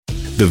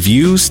The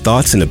views,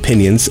 thoughts, and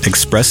opinions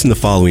expressed in the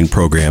following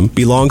program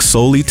belong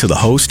solely to the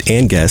host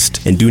and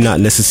guest and do not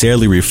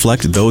necessarily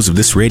reflect those of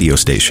this radio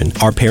station,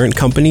 our parent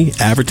company,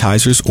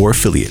 advertisers, or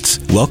affiliates.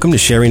 Welcome to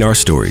Sharing Our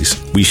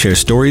Stories. We share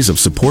stories of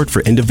support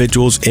for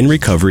individuals in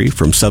recovery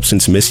from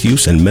substance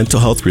misuse and mental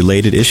health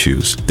related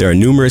issues. There are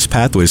numerous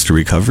pathways to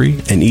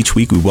recovery, and each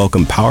week we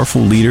welcome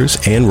powerful leaders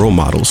and role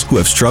models who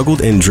have struggled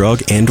in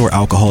drug and or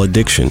alcohol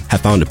addiction, have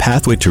found a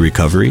pathway to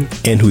recovery,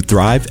 and who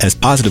thrive as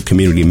positive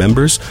community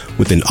members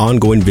with an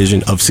ongoing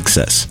vision of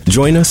success.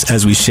 Join us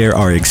as we share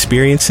our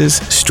experiences,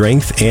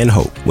 strength, and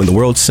hope. When the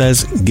world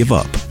says, give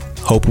up,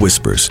 hope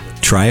whispers,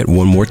 try it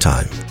one more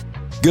time.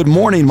 Good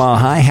morning, Mile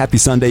High. Happy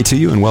Sunday to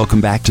you, and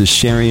welcome back to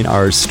Sharing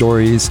Our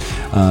Stories.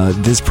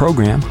 This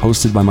program,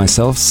 hosted by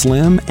myself,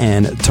 Slim,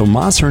 and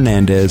Tomas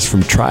Hernandez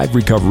from Tribe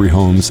Recovery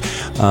Homes,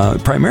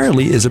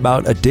 primarily is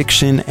about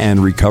addiction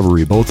and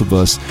recovery. Both of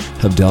us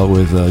have dealt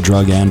with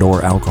drug and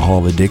or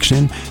alcohol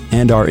addiction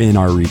and are in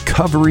our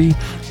recovery,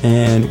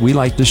 and we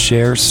like to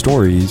share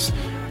stories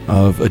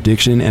of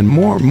addiction and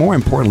more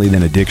importantly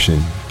than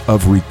addiction,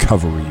 of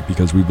recovery,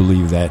 because we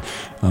believe that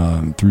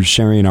through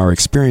sharing our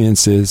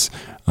experiences,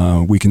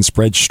 we can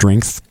spread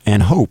strength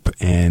and hope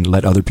and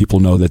let other people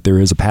know that there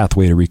is a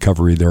pathway to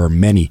recovery. There are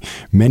many,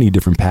 many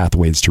different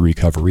pathways to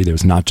recovery.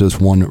 There's not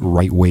just one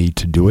right way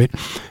to do it.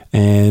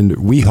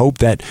 And we hope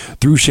that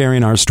through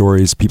sharing our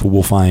stories, people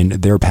will find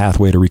their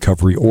pathway to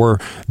recovery or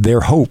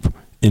their hope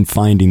in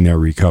finding their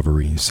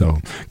recovery. So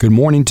good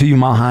morning to you,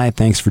 Mile High.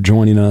 Thanks for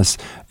joining us.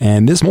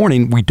 And this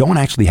morning, we don't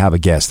actually have a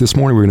guest. This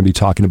morning, we're going to be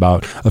talking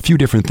about a few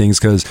different things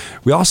because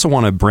we also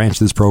want to branch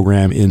this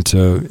program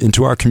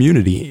into our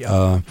community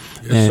and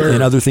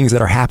other things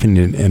that are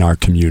happening in our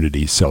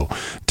community. So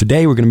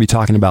today, we're going to be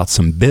talking about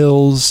some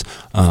bills.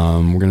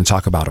 We're going to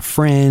talk about a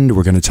friend.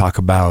 We're going to talk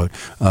about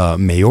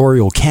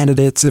mayoral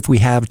candidates if we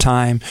have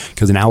time,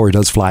 because an hour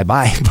does fly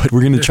by. But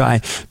we're going to try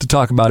to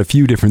talk about a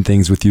few different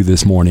things with you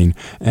this morning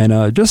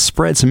and just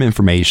spread some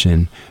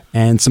information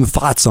and some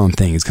thoughts on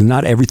things, because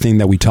not everything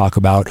that we talk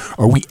about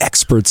are we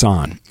experts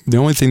on. The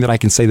only thing that I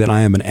can say that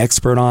I am an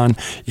expert on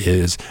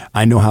is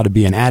I know how to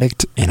be an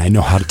addict and I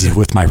know how to deal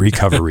with my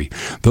recovery.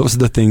 Those are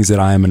the things that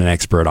I am an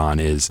expert on.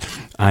 Is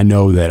I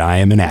know that I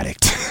am an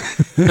addict.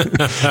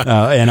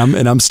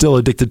 and I'm still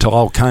addicted to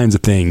all kinds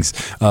of things.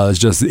 It's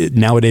just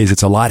nowadays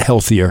it's a lot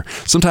healthier.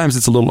 Sometimes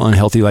it's a little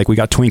unhealthy. Like we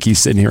got Twinkies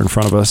sitting here in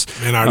front of us.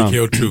 And I already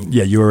killed two.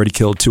 Yeah, you already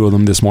killed two of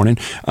them this morning.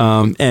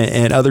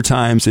 And other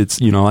times it's,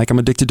 like I'm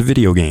addicted to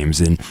video games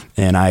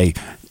and I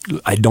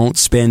don't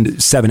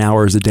spend 7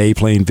 hours a day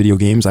playing video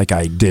games like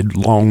I did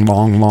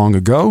long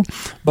ago,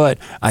 but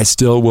I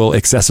still will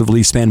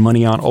excessively spend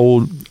money on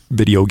old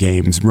video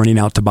games, running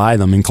out to buy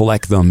them and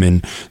collect them.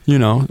 And,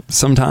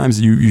 sometimes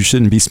you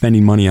shouldn't be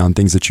spending money on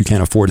things that you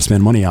can't afford to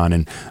spend money on.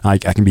 And I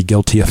can be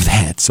guilty of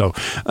that. So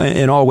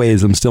in all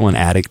ways, I'm still an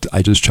addict.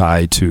 I just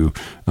try to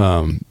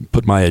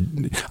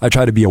I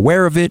try to be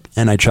aware of it,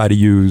 and I try to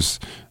use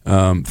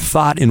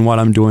thought in what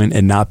I'm doing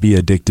and not be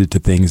addicted to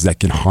things that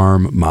can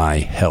harm my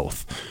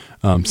health.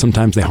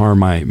 Sometimes they harm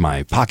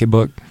my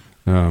pocketbook,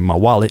 my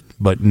wallet,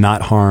 but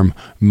not harm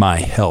my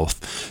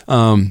health.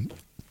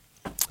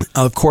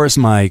 Of course,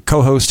 my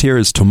co-host here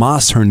is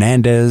Tomas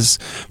Hernandez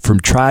from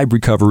Tribe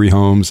Recovery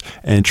Homes,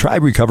 and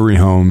Tribe Recovery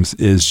Homes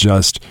is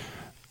just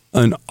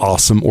an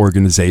awesome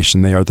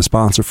organization. They are the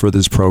sponsor for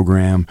this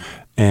program,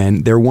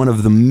 and they're one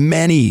of the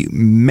many,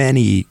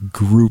 many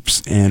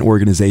groups and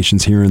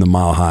organizations here in the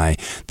Mile High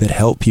that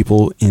help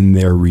people in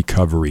their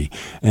recovery.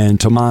 And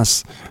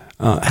Tomas,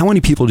 how many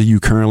people do you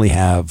currently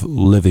have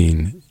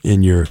living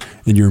in your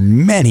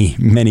many,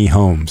 many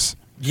homes?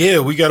 Yeah,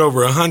 we got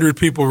over 100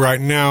 people right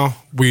now.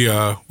 We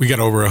got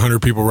over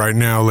 100 people right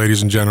now,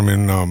 ladies and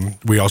gentlemen.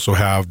 We also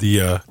have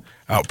the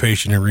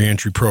Outpatient and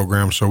ReEntry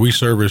program. So we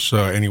service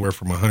anywhere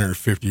from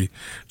 150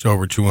 to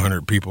over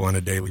 200 people on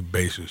a daily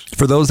basis.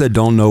 For those that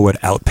don't know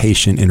what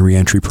Outpatient and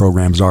ReEntry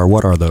programs are,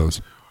 what are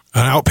those?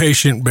 An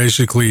outpatient,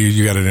 basically,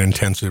 you got an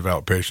intensive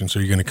outpatient. So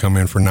you're going to come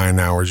in for 9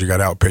 hours. You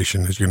got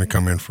outpatient that's going to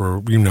come in for,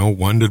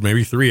 1 to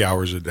maybe 3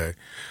 hours a day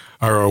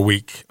or a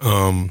week.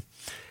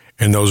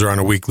 And those are on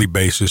a weekly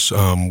basis.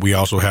 We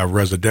also have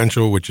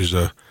residential, which is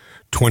a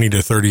 20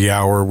 to 30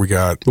 hour. We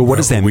got. Well, what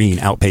does that mean,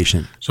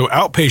 outpatient? So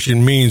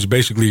outpatient means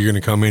basically you're going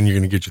to come in, you're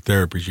going to get your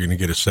therapies, you're going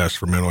to get assessed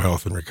for mental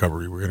health and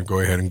recovery. We're going to go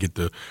ahead and get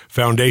the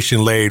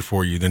foundation laid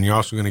for you. Then you're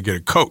also going to get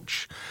a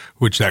coach,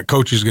 which that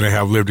coach is going to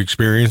have lived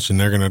experience, and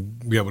they're going to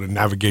be able to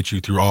navigate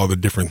you through all the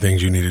different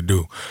things you need to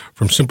do,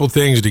 from simple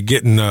things to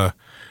getting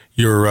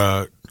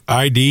your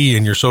ID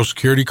and your social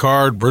security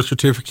card, birth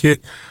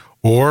certificate,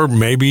 or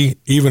maybe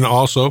even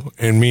also,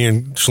 and me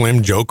and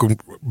Slim joke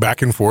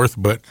back and forth,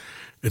 but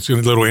it's a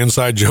little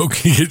inside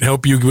joke. It can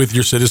help you with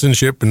your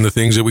citizenship and the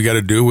things that we got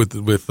to do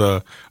with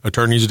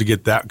attorneys to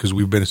get that, because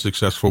we've been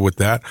successful with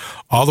that.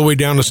 All the way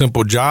down to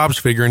simple jobs,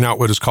 figuring out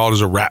what is called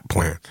as a RAP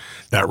plan.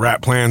 That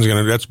RAP plan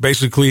is that's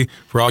basically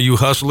for all you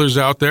hustlers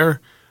out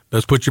there.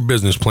 Let's put your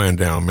business plan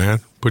down, man.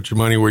 Put your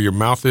money where your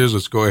mouth is.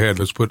 Let's go ahead.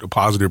 Let's put a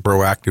positive,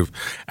 proactive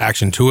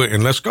action to it,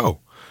 and let's go.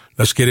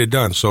 Let's get it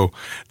done. So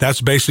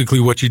that's basically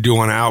what you do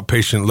on an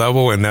outpatient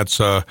level, and that's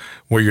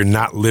where you're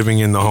not living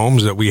in the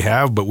homes that we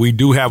have. But we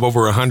do have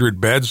over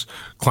 100 beds,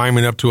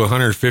 climbing up to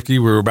 150.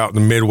 We're about the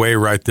midway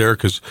right there,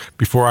 because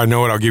before I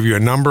know it, I'll give you a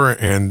number,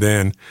 and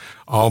then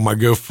all my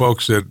good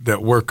folks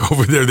that work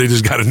over there, they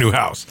just got a new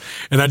house.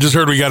 And I just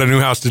heard we got a new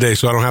house today,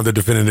 so I don't have the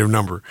definitive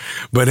number.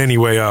 But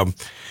anyway,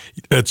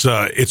 it's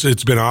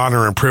been an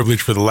honor and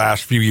privilege for the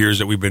last few years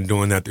that we've been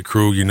doing that. The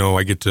crew,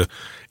 I get to,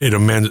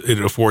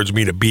 it affords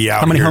me to be out.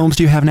 How many homes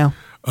do you have now?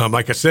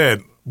 Like I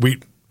said,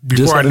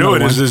 before I knew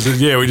it,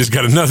 we just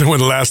got another one.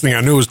 The last thing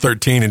I knew was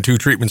 13 and 2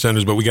 treatment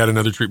centers, but we got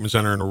another treatment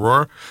center in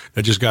Aurora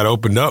that just got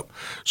opened up.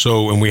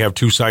 So, and we have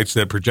 2 sites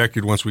that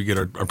projected once we get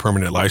our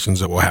permanent license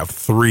that we'll have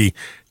 3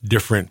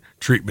 different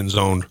treatment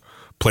zoned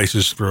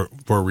places for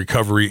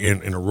recovery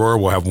in Aurora.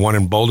 We'll have 1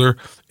 in Boulder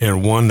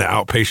and 1, the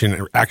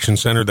Outpatient Action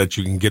Center, that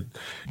you can get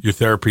your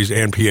therapies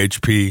and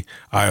PHP,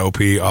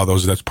 IOP, all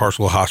those. That's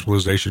partial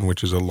hospitalization,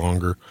 which is a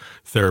longer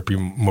therapy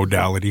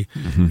modality.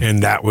 Mm-hmm.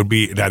 And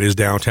that is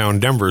downtown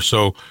Denver.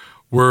 So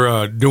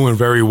we're doing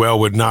very well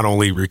with not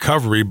only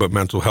recovery, but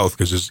mental health,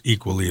 because it's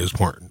equally as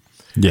important.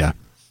 Yeah.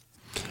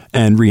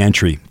 And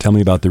ReEntry. Tell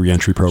me about the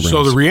ReEntry program.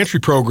 So the ReEntry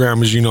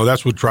program is,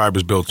 that's what Tribe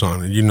is built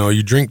on.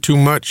 You drink too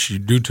much, you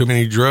do too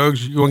many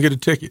drugs, you're going to get a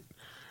ticket.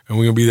 And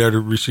we're going to be there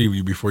to receive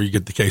you before you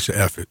get the case of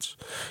efforts.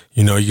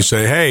 You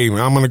say, hey,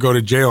 I'm going to go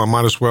to jail. I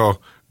might as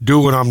well do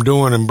what I'm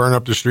doing and burn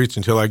up the streets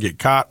until I get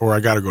caught, or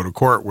I got to go to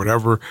court,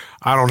 whatever.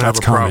 I don't have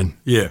a problem.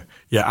 Yeah,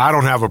 I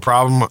don't have a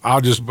problem.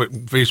 I'll just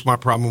face my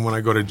problem when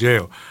I go to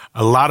jail.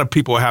 A lot of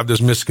people have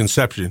this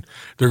misconception.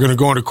 They're going to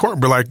go into court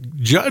and be like,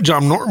 Judge,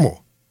 I'm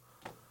normal.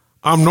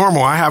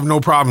 I have no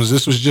problems.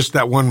 This was just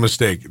that one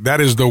mistake. That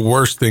is the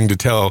worst thing to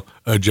tell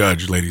a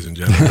judge, ladies and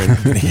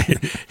gentlemen.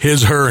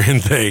 His, her,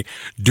 and they.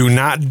 Do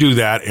not do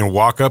that and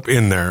walk up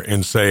in there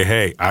and say,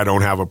 hey, I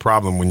don't have a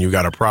problem, when you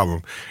got a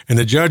problem. And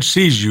the judge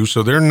sees you,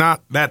 so they're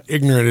not that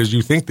ignorant as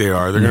you think they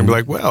are. They're going to be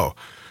like, well,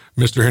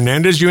 Mr.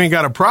 Hernandez, you ain't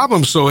got a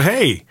problem. So,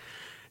 hey,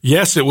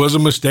 yes, it was a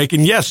mistake.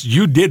 And yes,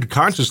 you did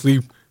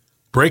consciously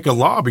break a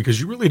law because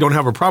you really don't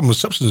have a problem with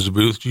substance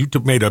abuse. You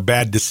made a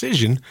bad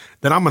decision.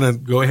 Then I'm going to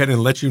go ahead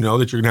and let you know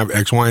that you're going to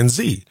have X, Y, and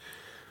Z.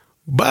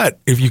 But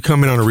if you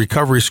come in on a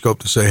recovery scope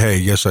to say, hey,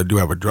 yes, I do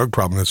have a drug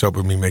problem that's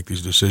helping me make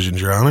these decisions,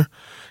 Your Honor,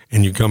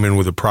 and you come in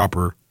with a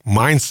proper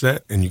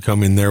mindset and you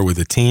come in there with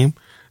a team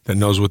that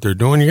knows what they're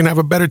doing, you're going to have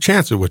a better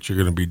chance of what you're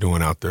going to be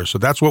doing out there. So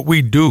that's what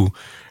we do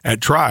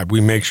at Tribe. We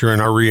make sure in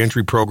our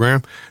ReEntry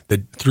program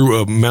that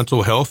through a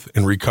mental health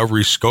and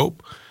recovery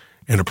scope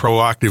and a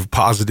proactive,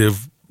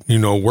 positive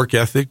work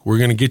ethic, we're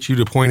going to get you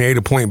to point A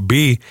to point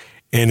B,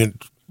 and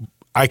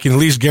I can at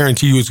least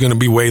guarantee you it's going to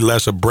be way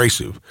less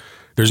abrasive.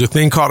 There's a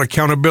thing called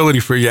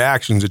accountability for your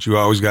actions that you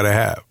always got to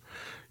have.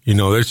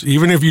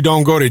 Even if you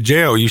don't go to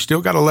jail, you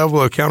still got a level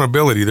of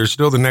accountability. There's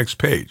still the next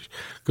page.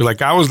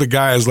 Because I was the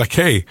guy who's like,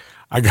 hey,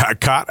 I got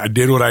caught. I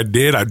did what I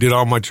did. I did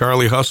all my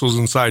Charlie hustles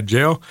inside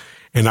jail.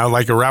 And I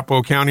like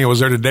Arapahoe County, I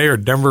was there today, or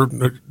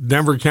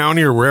Denver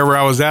County, or wherever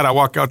I was at. I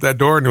walk out that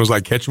door and it was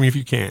like, catch me if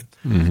you can.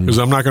 Because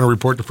I'm not going to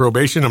report to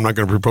probation. I'm not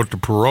going to report to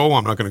parole.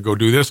 I'm not going to go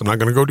do this. I'm not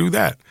going to go do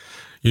that.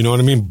 You know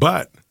what I mean?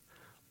 But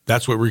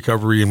that's what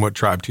recovery and what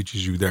Tribe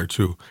teaches you there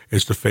too,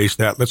 is to face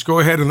that. Let's go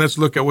ahead and let's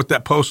look at what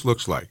that post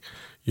looks like.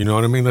 You know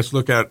what I mean? Let's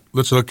look at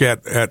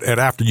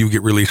after you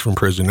get released from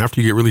prison, after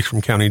you get released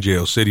from county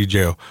jail, city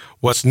jail.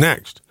 What's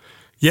next?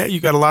 Yeah, you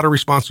got a lot of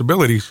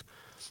responsibilities.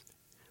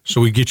 So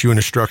we get you in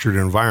a structured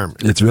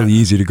environment. It's really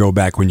easy to go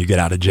back when you get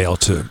out of jail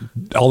to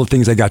all the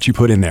things that got you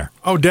put in there.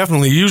 Oh,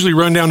 definitely. You usually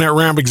run down that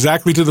ramp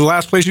exactly to the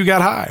last place you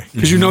got high,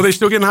 because they're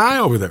still getting high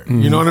over there.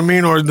 Mm-hmm. You know what I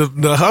mean? Or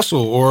the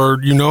hustle,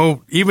 or,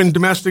 even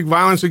domestic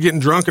violence or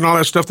getting drunk and all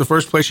that stuff. The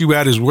first place you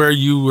at is where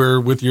you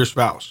were with your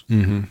spouse.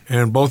 Mm-hmm.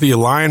 And both of you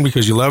lying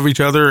because you love each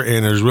other,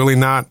 and there's really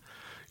not,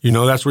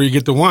 that's where you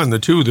get the 1, the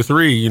 2, the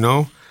 3,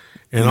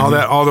 and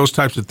all those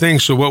types of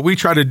things. So what we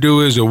try to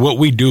do is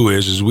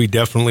we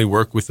definitely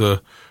work with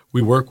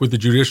the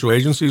judicial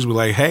agencies. We're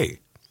like, hey,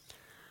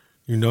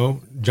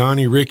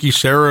 Johnny, Ricky,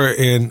 Sarah,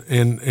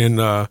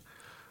 and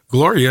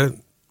Gloria,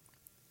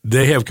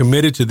 they have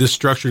committed to this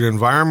structured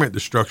environment,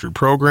 the structured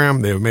program.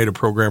 They have made a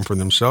program for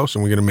themselves,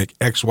 and we're going to make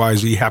X, Y,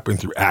 Z happen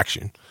through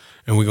action.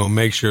 And we're going to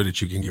make sure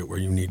that you can get where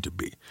you need to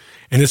be.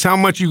 And it's how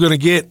much you're going to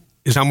get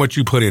is how much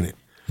you put in it.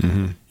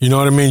 Mm-hmm. You know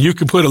what I mean? You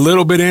can put a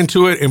little bit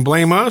into it and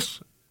blame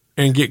us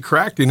and get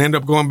cracked and end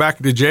up going back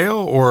to jail,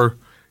 or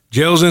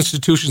jails,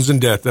 institutions, and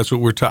death. That's what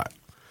we're taught.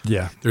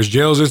 Yeah. There's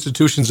jails,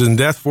 institutions, and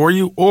death for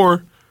you,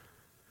 or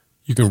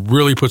you can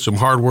really put some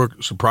hard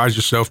work, surprise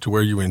yourself to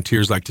where you're in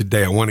tears. Like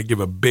today, I want to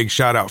give a big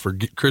shout out for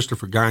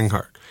Christopher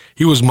Geinhardt.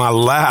 He was my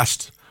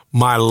last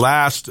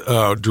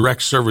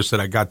direct service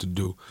that I got to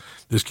do.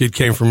 This kid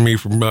came from me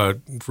from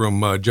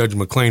Judge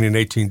McLean in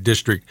 18th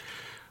District,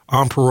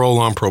 on parole,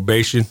 on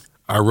probation.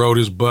 I rode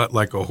his butt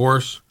like a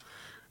horse.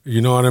 You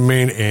know what I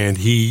mean?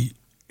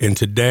 And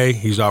today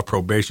he's off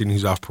probation.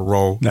 He's off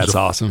parole. That's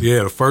awesome.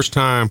 Yeah, the first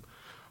time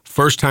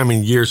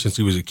in years since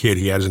he was a kid,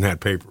 he hasn't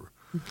had paper.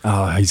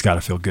 Oh, he's got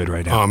to feel good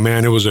right now. Oh,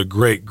 man, it was a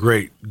great,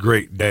 great,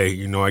 great day.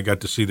 You know, I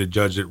got to see the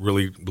judge that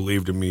really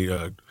believed in me.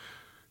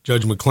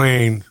 Judge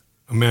McClain,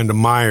 Amanda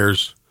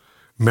Myers,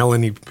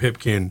 Melanie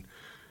Pipkin,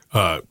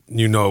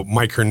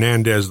 Mike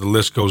Hernandez, the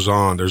list goes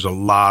on. There's a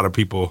lot of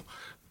people.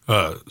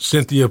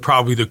 Cynthia,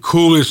 probably the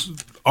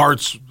coolest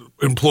arts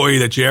employee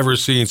that you ever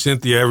seen.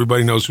 Cynthia,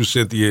 everybody knows who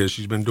Cynthia is.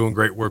 She's been doing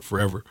great work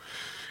forever.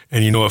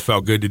 And, it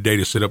felt good today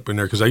to sit up in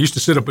there because I used to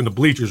sit up in the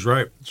bleachers,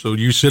 right? So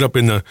you sit up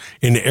in the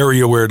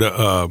area where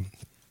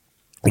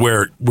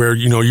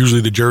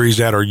usually the jury's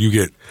at, or you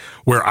get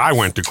where I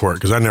went to court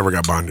because I never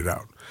got bonded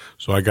out.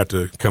 So I got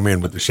to come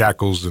in with the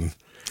shackles and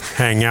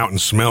hang out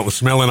and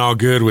smelling all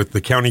good with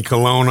the county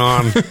cologne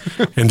on,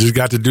 and just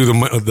got to do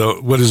the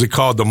what is it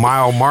called, the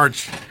mile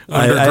march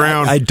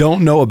underground. I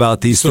don't know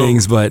about these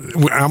things, but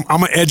I'm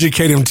gonna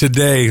educate him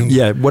today.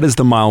 Yeah, what is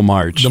the mile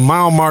march? The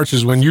mile march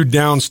is when you're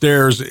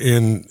downstairs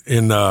in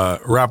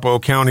Arapahoe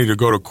County to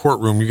go to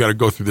courtroom. You got to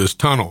go through this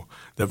tunnel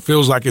that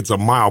feels like it's a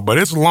mile, but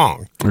it's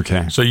long.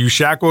 Okay. So you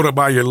shackled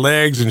by your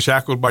legs and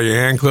shackled by your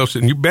handcuffs,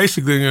 and you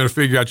basically going to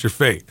figure out your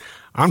fate.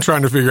 I'm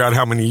trying to figure out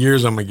how many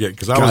years I'm gonna get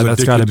because I was addicted.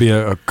 That's got to be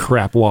a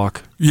crap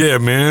walk. Yeah,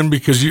 man.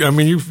 Because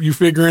you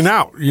figuring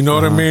out. You know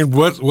what I mean?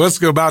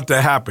 What's about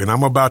to happen?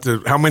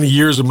 How many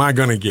years am I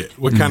gonna get?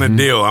 What kind of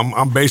deal?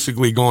 I'm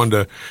basically going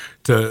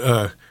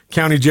to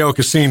County Jail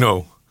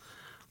Casino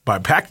by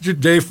Patrick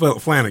J.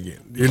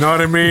 Flanagan. You know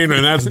what I mean?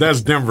 And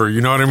that's Denver.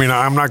 You know what I mean?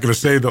 I'm not going to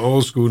say the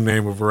old school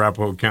name of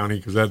Arapahoe County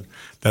because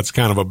that's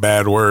kind of a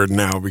bad word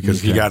now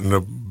because he got in a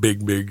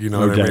big, you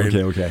know what I mean?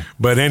 Okay.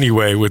 But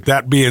anyway, with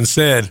that being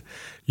said,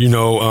 you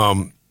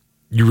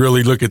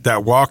really look at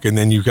that walk and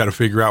then you got to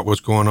figure out what's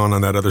going on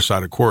that other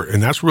side of court.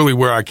 And that's really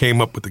where I came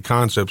up with the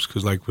concepts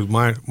because like with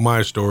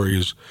my story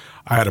is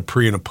I had a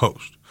pre and a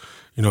post.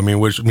 You know what I mean?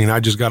 Which I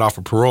just got off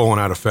of parole and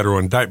I had a federal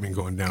indictment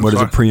going down. What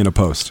is a pre and a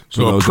post?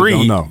 So a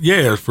pre,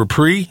 for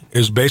pre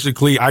is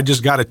basically I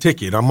just got a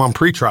ticket. I'm on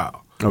pretrial.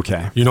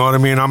 Okay. You know what I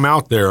mean? I'm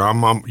out there. I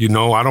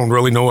don't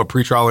really know what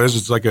pretrial is.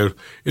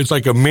 It's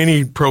like a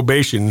mini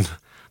probation,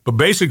 but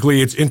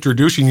basically it's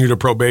introducing you to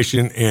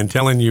probation and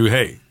telling you,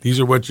 hey, these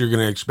are what you're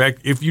going to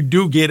expect if you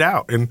do get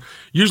out. And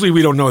usually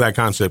we don't know that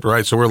concept,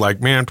 right? So we're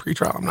like, man,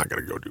 pretrial, I'm not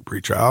going to go do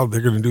pretrial.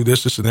 They're going to do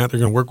this, and that. They're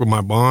going to work with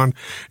my bond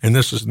and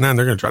this, and that.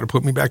 They're going to try to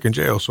put me back in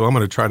jail. So I'm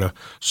going to try to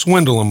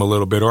swindle them a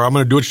little bit, or I'm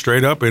going to do it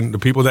straight up. And the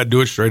people that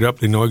do it straight up,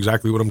 they know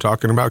exactly what I'm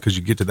talking about because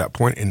you get to that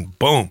point and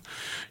boom,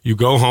 you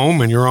go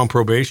home and you're on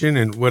probation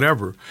and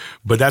whatever.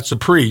 But that's a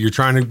pre. You're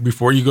trying to,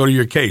 before you go to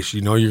your case,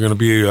 you're going to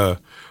be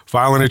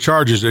filing the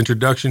charges,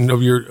 introduction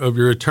of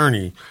your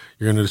attorney.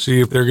 You're going to see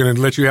if they're going to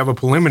let you have a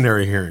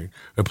preliminary hearing.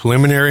 A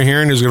preliminary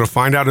hearing is going to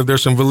find out if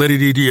there's some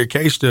validity to your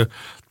case to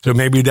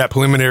maybe that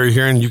preliminary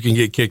hearing you can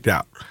get kicked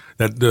out,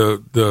 that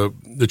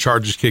the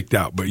charge is kicked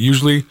out. But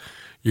usually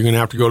you're going to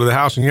have to go to the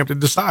house and you have to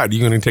decide. Are you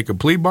going to take a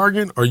plea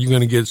bargain? Or are you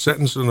going to get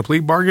sentenced in a plea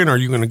bargain? Or are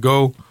you going to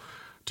go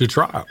to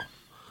trial?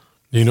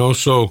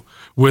 So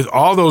with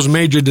all those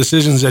major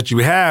decisions that you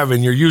have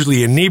and you're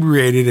usually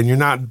inebriated and you're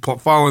not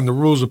following the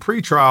rules of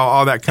pretrial,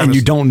 all that kind of stuff. And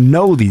you don't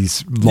know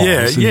these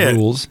laws and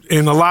rules.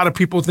 And a lot of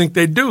people think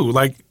they do.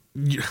 Like,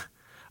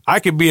 I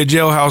could be a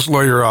jailhouse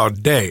lawyer all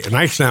day and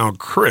I sound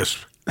crisp.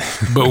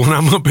 But when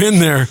I'm up in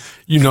there,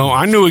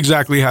 I knew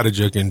exactly how to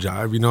juke and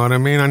jive. You know what I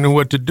mean? I knew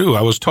what to do.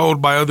 I was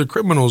told by other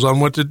criminals on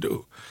what to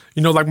do.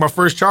 Like my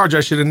first charge, I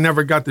should have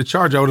never got the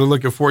charge. I would have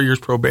looked at 4 years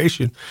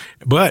probation.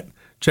 But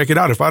check it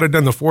out. If I'd have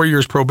done the 4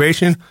 years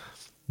probation,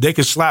 they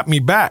could slap me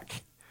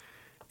back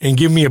and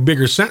give me a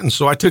bigger sentence.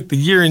 So I took the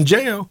year in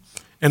jail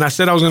and I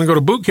said I was going to go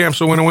to boot camp.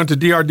 So when I went to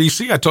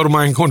DRDC, I told them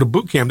I ain't going to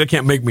boot camp. They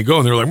can't make me go.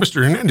 And they're like,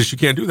 Mr. Hernandez, you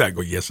can't do that. I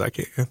go, yes, I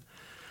can.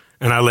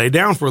 And I lay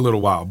down for a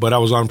little while, but I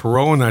was on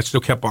parole and I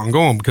still kept on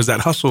going because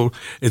that hustle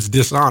is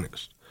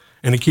dishonest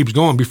and it keeps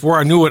going. Before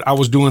I knew it, I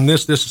was doing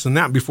this, and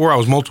that. Before I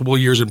was multiple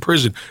years in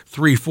prison,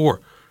 3,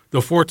 4.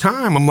 The fourth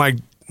time, I'm like,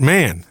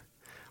 man,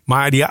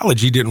 my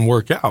ideology didn't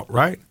work out,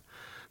 right?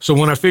 So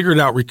when I figured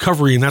out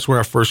recovery, and that's where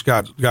I first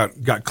got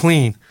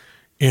clean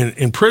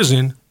in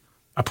prison,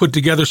 I put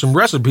together some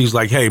recipes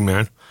like, hey,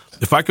 man,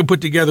 if I could put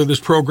together this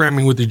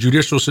programming with the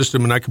judicial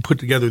system and I could put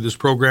together this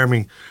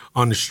programming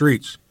on the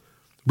streets,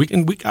 we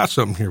got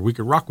something here. We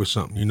could rock with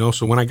something,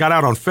 So when I got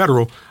out on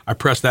federal, I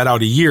pressed that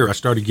out a year. I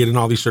started getting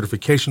all these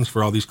certifications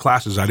for all these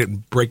classes. I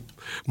didn't break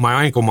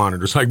my ankle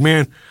monitors. Like,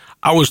 man,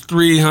 I was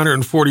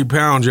 340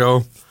 pounds,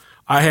 yo.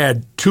 I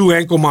had 2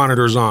 ankle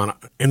monitors on,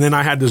 and then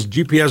I had this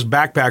GPS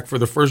backpack for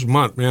the first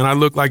month, man. I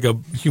looked like a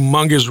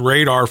humongous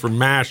radar from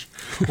MASH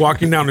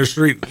walking down the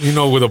street,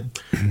 with a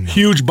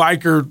huge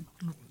biker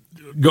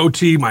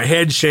goatee, my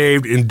head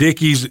shaved, in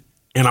Dickies,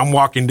 and I'm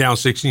walking down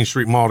 16th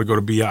Street Mall to go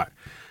to BI.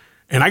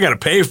 And I got to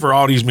pay for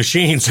all these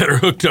machines that are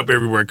hooked up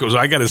everywhere because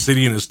I got a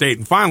city and a state.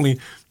 And finally,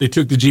 they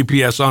took the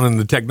GPS on and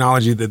the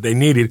technology that they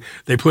needed.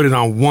 They put it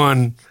on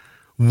one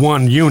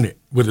unit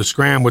with a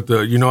scram with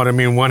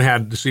the, one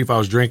had to see if I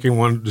was drinking,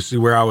 one to see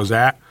where I was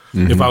at,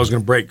 if I was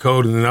going to break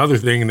code, and another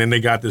thing. And then they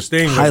got this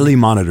thing. Highly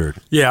monitored.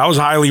 Yeah, I was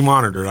highly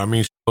monitored. I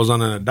mean, I was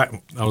on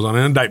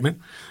an indictment.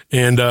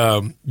 And,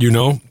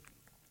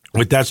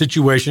 with that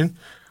situation,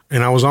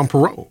 and I was on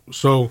parole.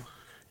 So,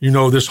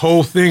 this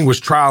whole thing was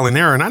trial and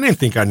error, and I didn't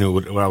think I knew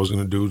what I was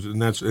going to do,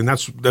 and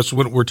that's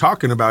what we're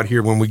talking about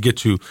here when we get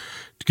to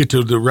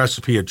the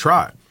recipe of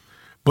tribe.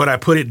 But I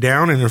put it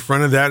down, and in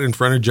front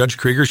of Judge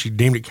Krieger, she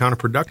deemed it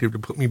counterproductive to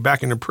put me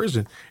back into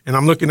prison, and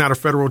I'm looking at a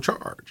federal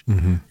charge.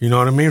 Mm-hmm. You know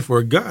what I mean? For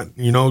a gun.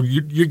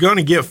 You're going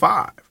to get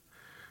 5.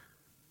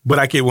 But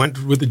I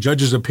went with the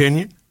judge's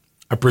opinion.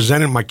 I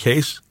presented my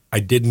case. I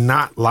did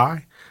not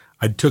lie.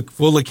 I took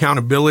full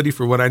accountability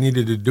for what I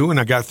needed to do, and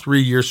I got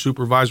 3 years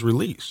supervised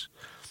release.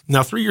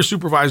 Now, 3 year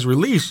supervised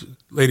release,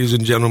 ladies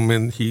and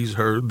gentlemen, he's,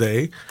 her,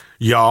 they,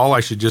 y'all,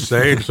 I should just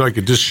say, so I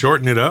could just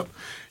shorten it up.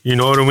 You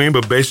know what I mean?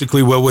 But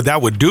basically what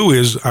that would do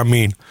is,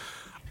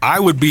 I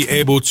would be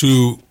able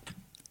to,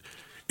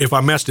 if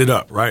I messed it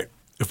up, right?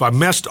 If I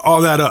messed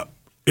all that up,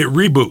 it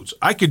reboots.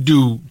 I could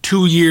do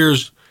 2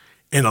 years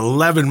and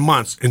 11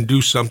 months and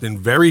do something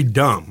very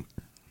dumb.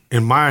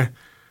 And my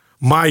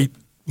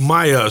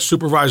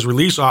supervised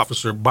release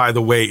officer, by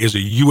the way, is a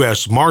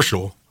U.S.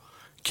 Marshal,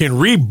 can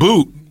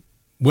reboot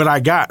what I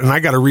got, and I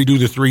got to redo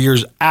the 3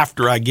 years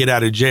after I get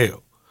out of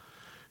jail.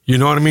 You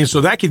know what I mean?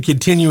 So that could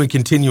continue and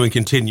continue and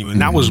continue.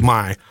 And that was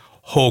my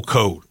whole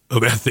code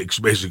of ethics,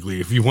 basically.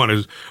 If you want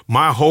to,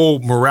 my whole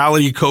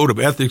morality code of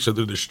ethics, of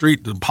the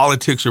street, the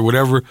politics or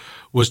whatever,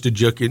 was to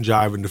juke and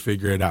jive and to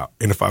figure it out.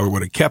 And if I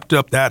would have kept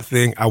up that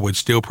thing, I would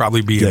still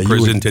probably be in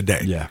prison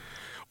today. Yeah.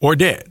 Or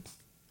dead.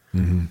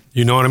 Mm-hmm.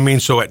 You know what I mean?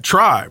 So at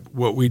Tribe,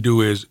 what we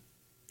do is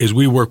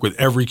we work with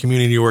every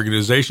community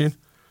organization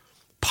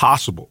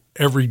possible.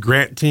 Every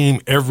grant team,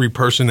 every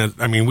person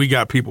we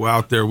got people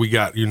out there. We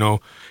got,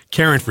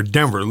 caring for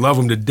Denver, love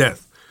them to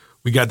death.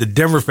 We got the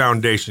Denver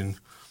Foundation,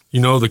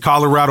 the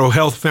Colorado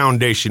Health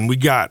Foundation. We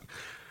got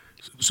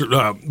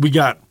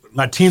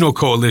Latino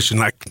Coalition.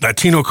 Like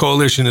Latino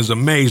Coalition is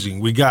amazing.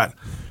 We got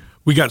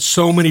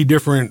so many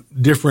different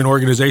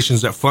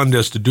organizations that fund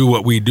us to do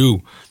what we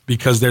do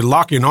because they're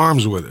locking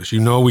arms with us.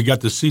 We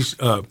got the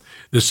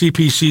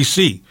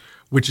CPCC,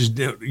 which is,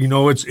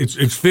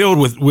 it's filled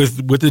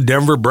with the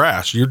Denver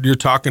brass. You're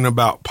talking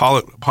about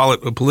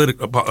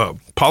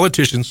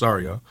politicians.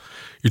 Sorry, y'all.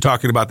 You're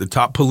talking about the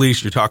top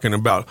police. You're talking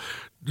about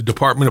the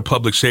Department of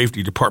Public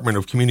Safety, Department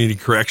of Community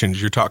Corrections.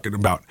 You're talking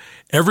about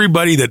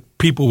everybody that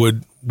people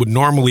would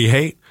normally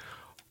hate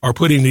are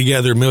putting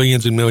together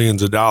millions and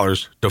millions of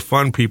dollars to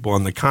fund people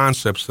on the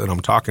concepts that I'm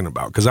talking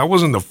about. Because I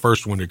wasn't the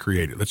first one to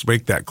create it. Let's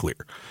make that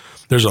clear.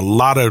 There's a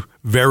lot of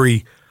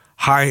very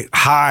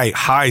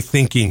high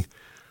thinking,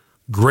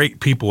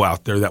 great people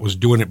out there that was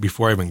doing it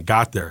before I even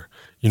got there.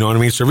 You know what I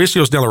mean?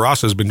 Servicios de la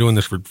Raza has been doing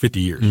this for 50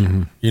 years.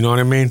 Mm-hmm. You know what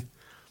I mean?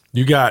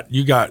 You got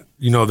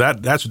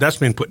that's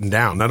been put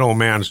down. That old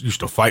man used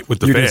to fight with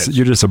the feds.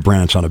 You're just a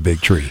branch on a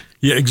big tree.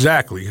 Yeah,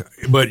 exactly.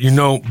 But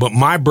but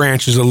my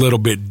branch is a little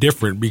bit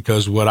different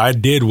because what I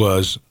did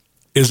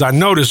is I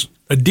noticed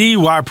a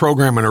DUI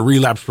program and a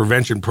relapse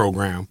prevention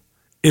program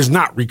is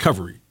not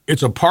recovery.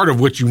 It's a part of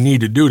what you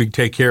need to do to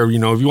take care of, if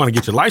you want to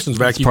get your license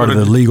back. It's part of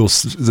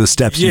the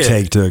steps you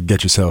take to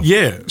get yourself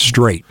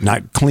straight,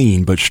 not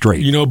clean, but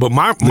straight. But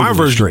my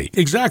version, straight.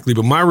 Exactly.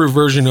 But my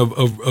version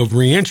of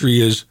reentry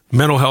is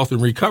mental health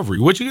and recovery.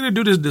 What you going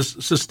to do to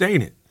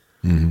sustain it?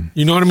 Mm-hmm.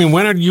 You know what I mean?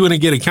 When are you going to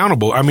get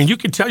accountable? I mean, you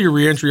can tell your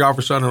reentry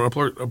officer, a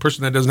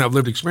person that doesn't have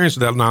lived experience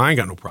with that, no, I ain't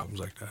got no problems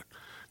like that.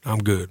 No, I'm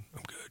good.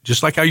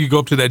 Just like how you go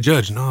up to that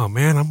judge. No,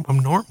 man, I'm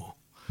normal.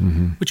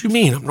 Mm-hmm. What you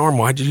mean? I'm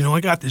normal. I just, I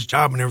got this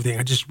job and everything.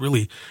 I just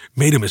really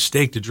made a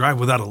mistake to drive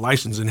without a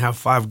license and have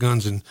 5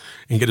 guns and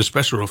get a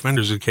special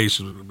offenders case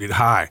a bit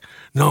high.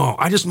 No,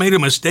 I just made a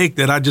mistake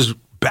that I just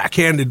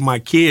backhanded my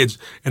kids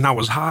and I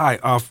was high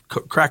off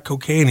crack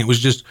cocaine. It was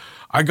just,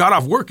 I got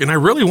off work and I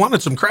really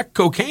wanted some crack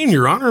cocaine,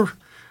 Your Honor.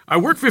 I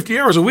work 50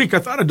 hours a week. I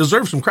thought I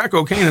deserved some crack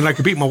cocaine and I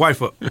could beat my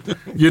wife up.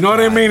 You know what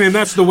I mean? And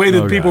that's the way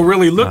that people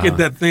really look at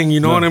that thing. You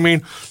know what I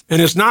mean?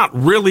 And it's not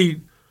really,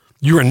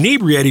 you're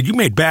inebriated. You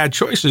made bad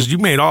choices. You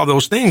made all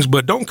those things,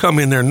 but don't come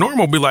in there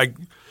normal. Be like,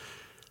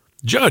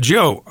 Judge,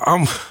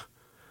 I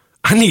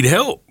need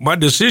help. My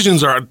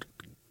decisions are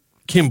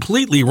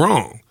completely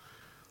wrong.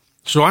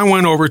 So I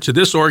went over to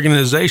this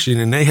organization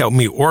and they helped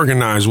me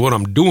organize what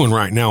I'm doing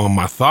right now in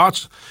my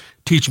thoughts,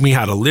 teach me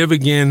how to live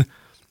again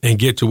and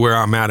get to where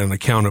I'm at in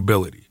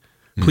accountability.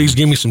 Please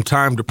give me some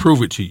time to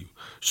prove it to you.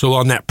 So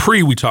on that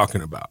we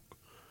talking about,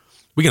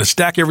 we're going to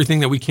stack everything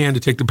that we can to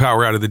take the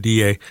power out of the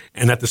DA.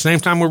 And at the same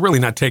time, we're really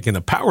not taking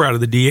the power out of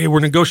the DA.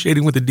 We're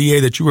negotiating with the DA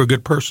that you are a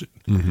good person.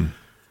 Mm-hmm.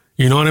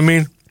 You know what I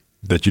mean?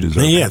 That you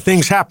deserve. And yeah,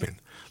 things happen.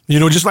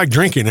 Just like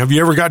drinking. Have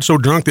you ever got so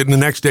drunk that the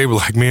next day we're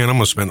like, man, I'm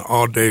going to spend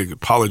all day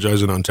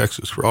apologizing on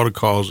Texas for all the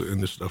calls and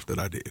the stuff that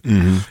I did.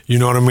 Mm-hmm. You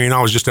know what I mean? I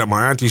was just at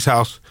my auntie's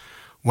house.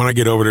 When I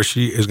get over there,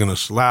 she is going to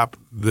slap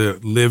the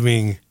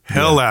living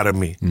hell out of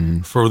me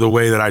for the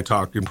way that I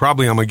talk. And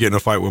probably I'm going to get in a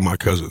fight with my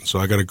cousin. So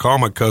I got to call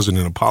my cousin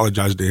and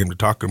apologize to him for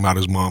talking about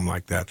his mom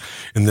like that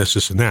and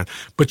this and that.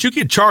 But you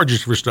get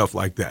charges for stuff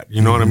like that. You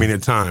know what I mean?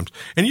 At times.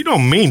 And you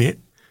don't mean it.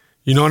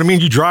 You know what I mean?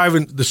 You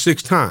driving the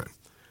 6th time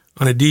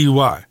on a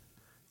DUI.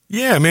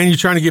 Yeah, man, you're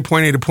trying to get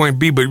point A to point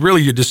B, but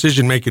really your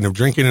decision making of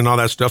drinking and all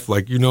that stuff,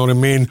 like, you know what I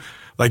mean?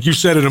 Like you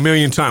said it a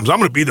million times, I'm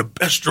going to be the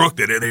best drunk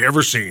that they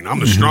ever seen. I'm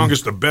the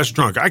strongest, the best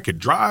drunk. I could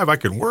drive, I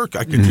could work,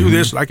 I could do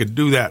this, I could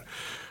do that.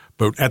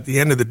 But at the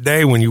end of the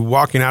day, when you're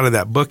walking out of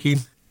that booking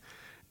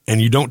and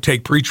you don't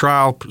take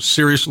pretrial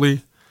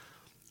seriously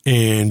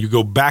and you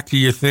go back to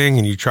your thing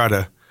and you try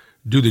to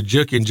do the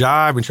juke and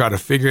jive and try to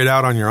figure it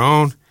out on your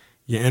own,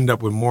 you end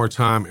up with more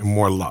time and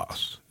more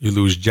loss. You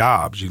lose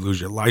jobs, you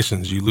lose your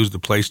license, you lose the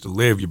place to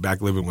live, you're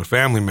back living with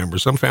family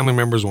members. Some family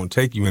members won't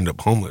take you, end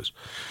up homeless.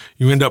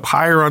 You end up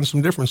higher on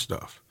some different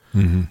stuff.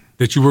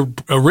 That you were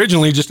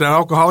originally just an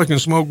alcoholic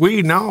and smoked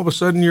weed. Now all of a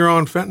sudden you're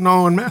on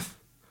fentanyl and meth,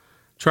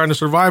 trying to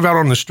survive out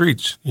on the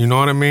streets. You know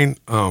what I mean?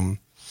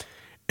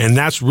 And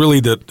that's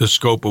really the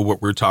scope of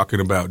what we're talking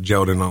about,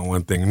 gelled in on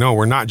one thing. No,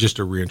 we're not just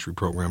a reentry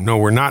program. No,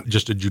 we're not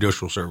just a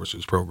judicial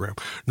services program.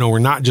 No, we're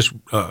not just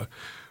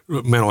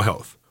mental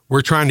health.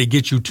 We're trying to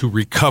get you to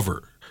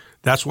recover.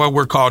 That's why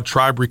we're called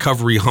Tribe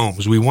Recovery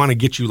Homes. We want to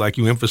get you, like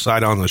you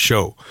emphasized on the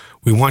show,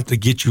 we want to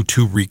get you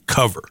to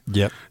recover.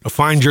 Yep. To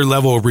find your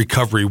level of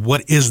recovery.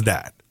 What is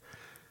that?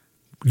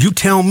 You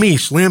tell me,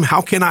 Slim,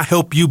 how can I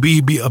help you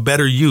be a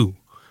better you,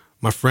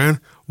 my friend?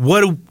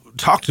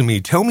 Talk to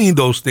me. Tell me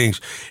those things.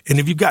 And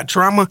if you got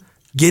trauma,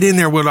 get in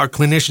there with our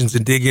clinicians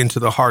and dig into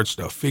the hard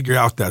stuff. Figure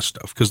out that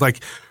stuff. Because,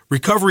 like,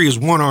 recovery is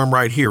one arm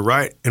right here,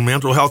 right? And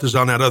mental health is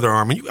on that other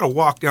arm. And you got to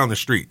walk down the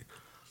street.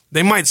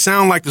 They might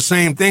sound like the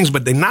same things,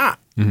 but they're not.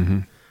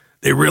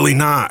 They're really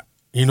not.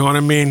 You know what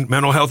I mean?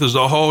 Mental health is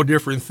a whole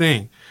different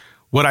thing.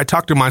 What I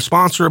talk to my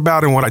sponsor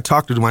about and what I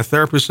talk to my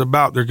therapist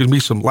about, there can be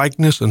some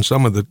likeness in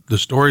some of the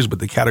stories, but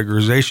the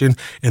categorization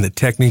and the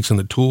techniques and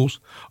the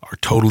tools are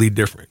totally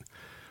different.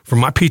 From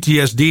my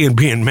PTSD and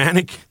being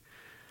manic,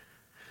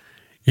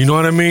 you know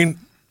what I mean?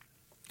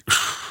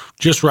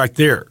 Just right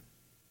there.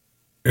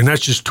 And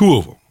that's just two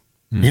of them.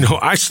 You know,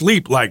 I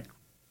sleep like,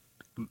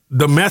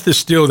 the meth is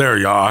still there,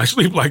 y'all. I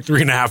sleep like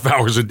 3.5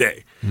 hours a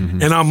day.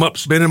 And I'm up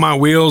spinning my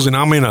wheels and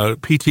I'm in a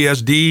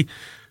PTSD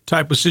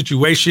type of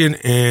situation.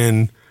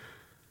 And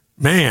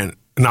man,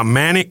 and I'm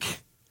manic.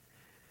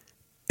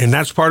 And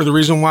that's part of the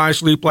reason why I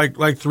sleep like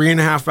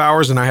 3.5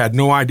 hours. And I had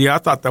no idea. I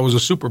thought that was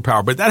a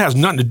superpower, but that has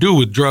nothing to do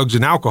with drugs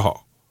and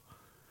alcohol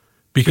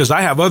because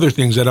I have other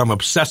things that I'm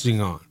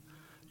obsessing on.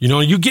 You know,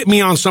 you get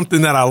me on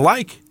something that I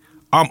like,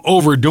 I'm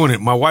overdoing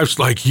it. My wife's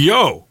like,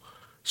 yo,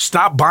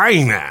 stop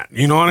buying that.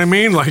 You know what I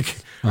mean? Like,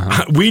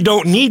 we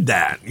don't need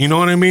that. You know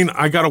what I mean?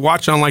 I got to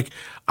watch on, like,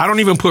 I don't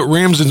even put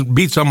rims and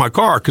beats on my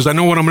car because I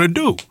know what I'm going to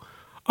do.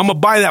 I'm going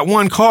to buy that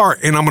one car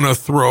and I'm going to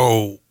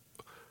throw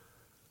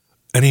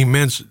an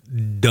immense,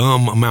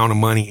 dumb amount of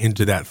money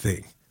into that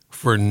thing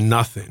for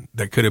nothing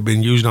that could have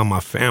been used on my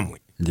family.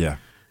 Yeah.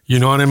 You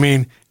know what I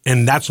mean?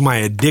 And that's my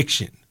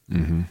addiction,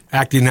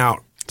 acting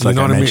out. It's like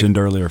I mentioned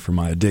earlier for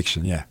my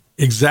addiction. Yeah.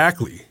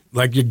 Exactly.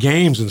 Like your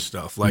games and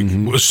stuff. Like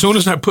as soon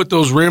as I put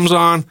those rims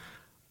on,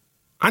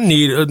 I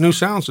need a new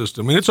sound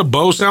system. And it's a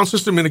Bose sound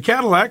system in a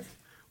Cadillac.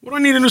 What do I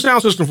need a new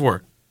sound system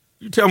for?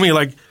 You tell me,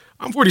 like,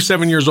 I'm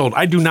 47 years old.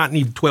 I do not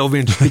need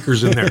 12-inch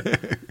speakers in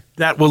there.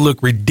 That will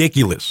look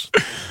ridiculous.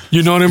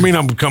 You know what I mean?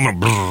 I'm coming,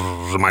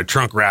 my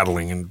trunk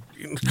rattling. And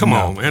come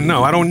on, man.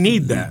 No, I don't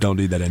need that. Don't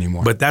need that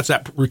anymore. But that's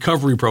that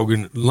recovery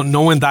program,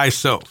 knowing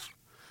thyself.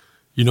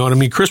 You know what I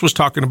mean? Chris was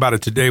talking about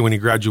it today when he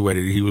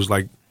graduated. He was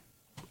like,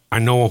 I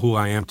know who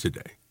I am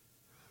today.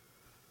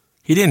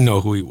 He didn't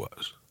know who he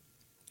was.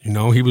 You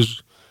know, he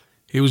was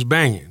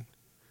banging.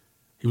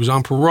 He was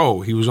on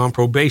parole. He was on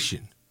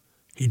probation.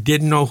 He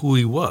didn't know who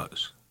he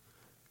was.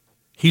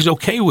 He's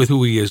okay with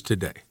who he is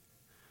today.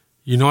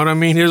 You know what I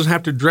mean? He doesn't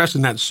have to dress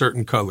in that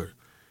certain color.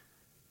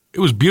 It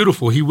was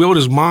beautiful. He wheeled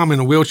his mom in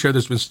a wheelchair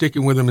that's been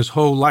sticking with him his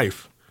whole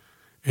life.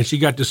 And she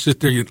got to sit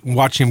there and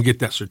watch him get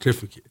that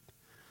certificate.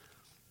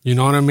 You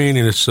know what I mean?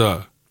 And it's,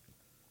 man,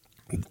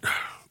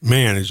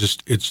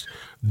 it's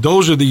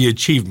those are the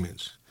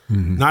achievements.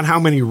 Not how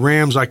many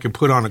Rams I can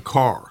put on a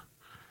car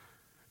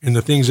and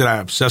the things that I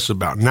obsess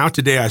about. Now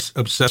today I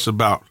obsess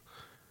about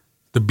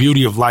the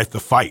beauty of life, the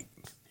fight.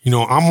 You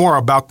know, I'm more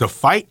about the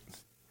fight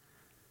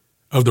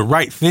of the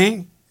right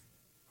thing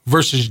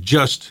versus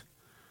just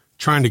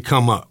trying to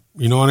come up.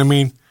 You know what I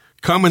mean?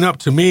 Coming up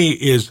to me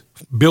is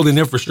building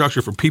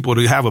infrastructure for people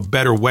to have a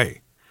better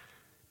way.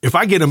 If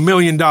I get $1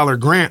 million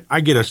grant,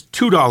 I get a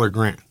 $2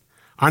 grant.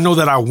 I know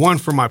that I won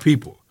for my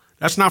people.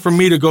 That's not for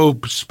me to go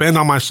spend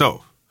on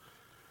myself.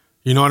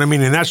 You know what I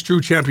mean? And that's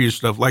true champion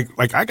stuff.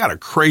 Like I got a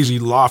crazy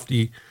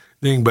lofty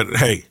thing, but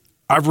hey,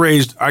 I'm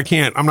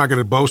not going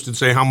to boast and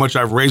say how much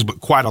I've raised, but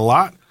quite a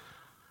lot.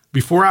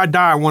 Before I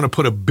die, I want to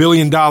put $1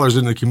 billion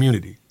in the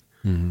community.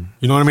 You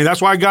know what I mean?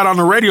 That's why I got on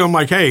the radio. I'm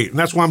like, hey, and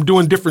that's why I'm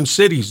doing different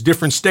cities,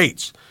 different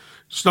states,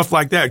 stuff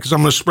like that, because I'm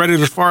going to spread it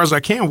as far as I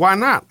can. Why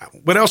not?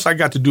 What else I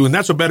got to do? And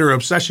that's a better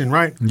obsession,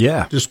 right?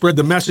 Yeah. To spread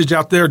the message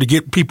out there, to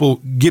get people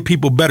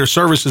better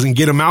services and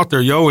get them out there,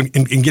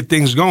 and get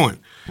things going.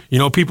 You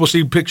know, people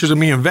see pictures of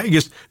me in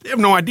Vegas. They have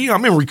no idea.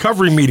 I'm in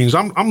recovery meetings.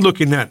 I'm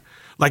looking at,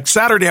 like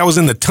Saturday, I was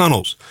in the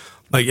tunnels.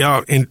 Like,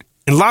 in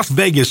Las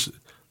Vegas,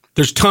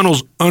 there's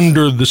tunnels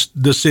under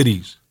the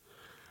cities.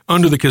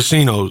 under the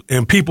casinos,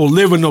 and people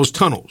live in those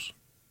tunnels.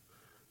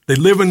 They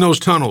live in those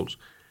tunnels.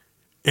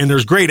 And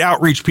there's great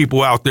outreach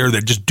people out there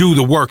that just do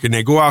the work, and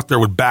they go out there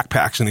with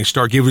backpacks and they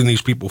start giving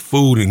these people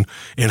food and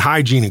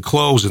hygiene and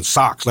clothes and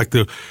socks.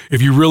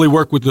 If you really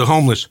work with the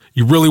homeless,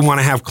 you really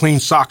want to have clean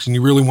socks and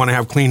you really want to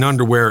have clean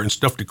underwear and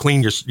stuff to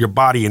clean your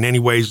body in any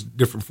ways,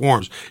 different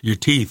forms, your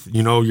teeth,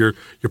 your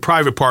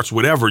private parts,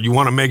 whatever. You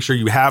want to make sure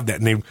you have that.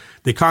 And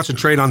they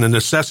concentrate on the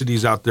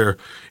necessities out there,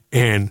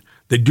 and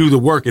they do the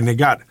work, and they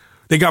got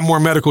more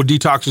medical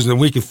detoxes than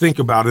we can think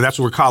about, and that's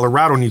where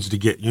Colorado needs to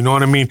get. You know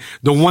what I mean?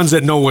 The ones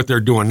that know what they're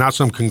doing, not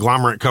some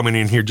conglomerate coming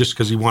in here just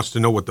because he wants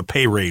to know what the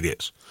pay rate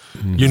is.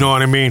 Mm-hmm. You know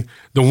what I mean?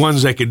 The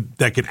ones that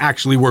could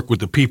actually work with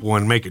the people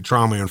and make it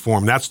trauma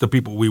informed. That's the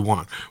people we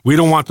want. We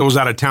don't want those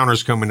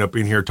out-of-towners coming up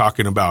in here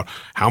talking about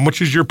how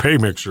much is your pay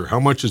mixer? How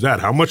much is that?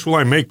 How much will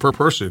I make per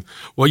person?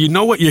 Well, you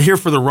know what? You're here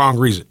for the wrong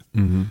reason.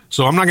 Mm-hmm.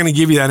 So I'm not going to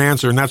give you that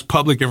answer, and that's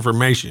public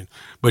information.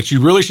 But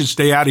you really should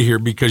stay out of here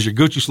because your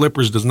Gucci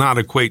slippers does not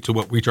equate to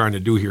what we're trying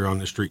to do here on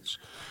the streets.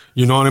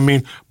 You know what I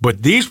mean?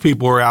 But these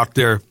people are out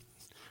there,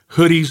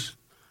 hoodies,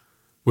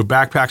 with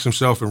backpacks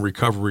themselves in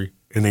recovery,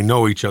 and they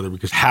know each other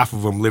because half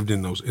of them lived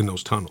in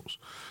those tunnels.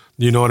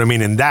 You know what I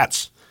mean? And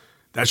that's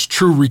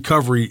true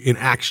recovery in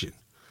action.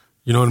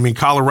 You know what I mean?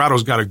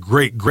 Colorado's got a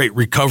great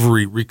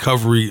recovery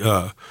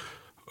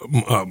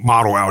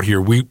model out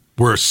here.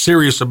 We're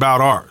serious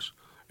about ours,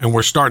 and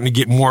we're starting to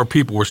get more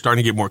people. We're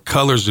starting to get more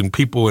colors and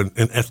people and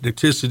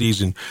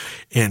ethnicities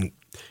and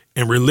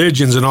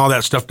religions and all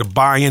that stuff to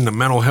buy into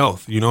mental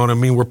health. You know what I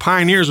mean? We're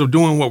pioneers of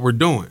doing what we're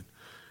doing.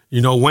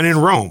 When in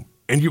Rome.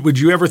 And would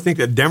you ever think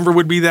that Denver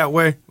would be that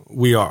way?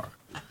 We are.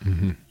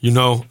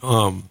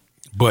 Mm-hmm.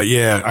 But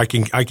yeah, I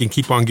can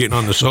keep on getting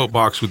on the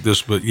soapbox with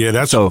this, but yeah,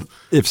 that's so.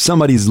 If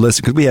somebody's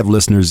listening, because we have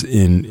listeners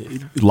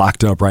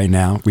locked up right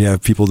now, we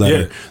have people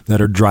that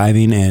are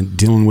driving and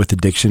dealing with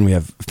addiction. We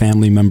have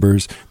family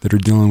members that are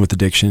dealing with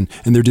addiction,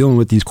 and they're dealing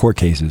with these court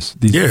cases,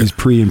 these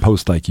pre and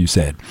post, like you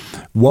said.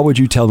 What would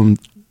you tell them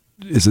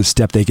is a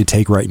step they could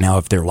take right now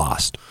if they're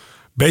lost?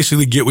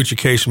 Basically, get with your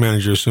case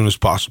manager as soon as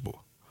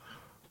possible.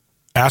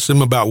 Ask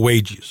them about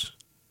wages.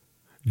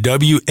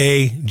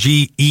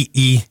 WAGEES.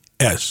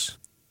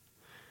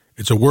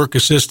 It's a work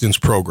assistance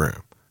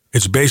program.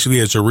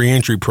 It's a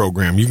reentry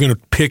program. You're going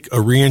to pick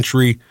a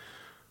reentry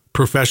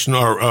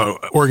professional or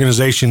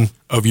organization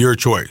of your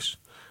choice.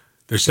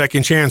 There's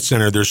Second Chance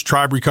Center. There's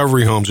Tribe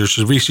Recovery Homes. There's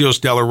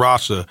Servicios de la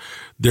Raza.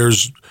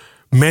 There's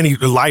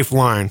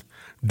Lifeline.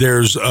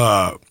 There's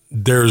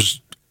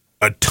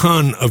a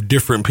ton of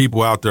different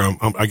people out there.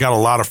 I got a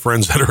lot of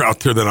friends that are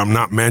out there that I'm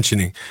not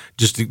mentioning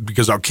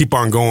because I'll keep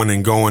on going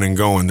and going and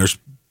going. There's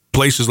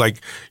places like,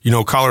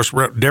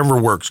 Denver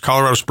works,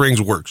 Colorado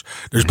Springs works.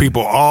 There's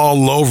people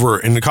all over,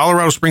 and the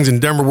Colorado Springs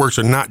and Denver works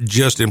are not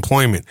just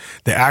employment.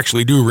 They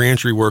actually do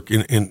reentry work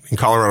in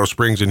Colorado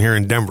Springs and here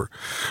in Denver.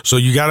 So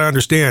you got to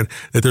understand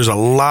that there's a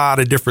lot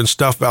of different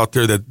stuff out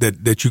there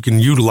that you can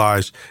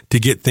utilize to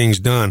get things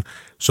done.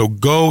 So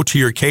go to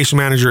your case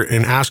manager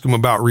and ask them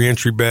about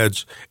reentry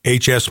beds,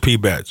 HSP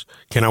beds.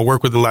 Can I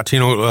work with the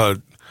Latino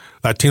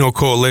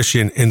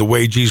Coalition in the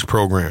WAGES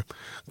program?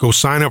 Go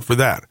sign up for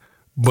that.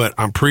 But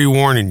I'm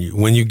pre-warning you,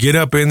 when you get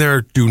up in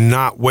there, do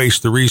not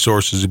waste the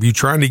resources. If you're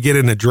trying to get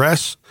an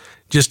address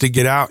just to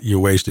get out, you're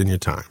wasting your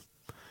time.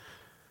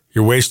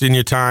 You're wasting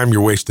your time.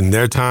 You're wasting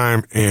their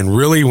time. And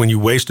really, when you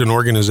waste an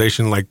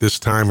organization like this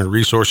time and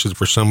resources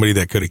for somebody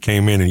that could have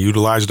came in and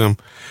utilized them,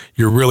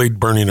 you're really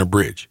burning a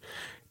bridge.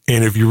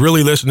 And if you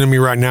really listen to me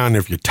right now, and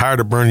if you're tired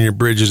of burning your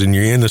bridges and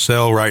you're in the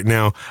cell right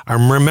now, I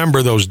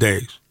remember those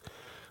days.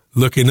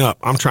 Looking up,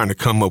 I'm trying to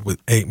come up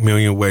with 8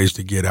 million ways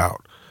to get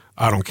out.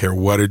 I don't care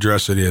what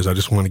address it is. I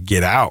just want to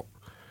get out.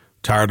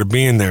 Tired of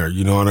being there.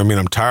 You know what I mean?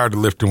 I'm tired of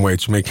lifting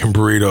weights, making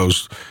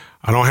burritos.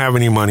 I don't have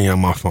any money on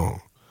my phone.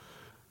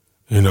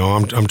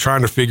 I'm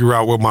trying to figure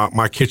out what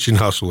my kitchen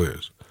hustle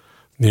is.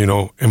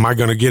 Am I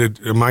going to get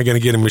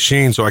a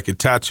machine so I can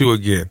tattoo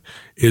again?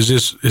 Is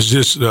this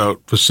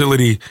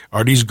facility,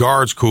 are these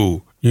guards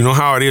cool? You know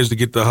how it is to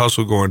get the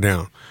hustle going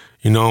down.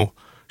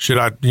 Should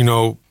I,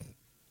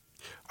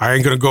 I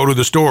ain't going to go to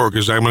the store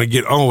because I'm going to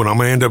get owned. I'm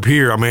going to end up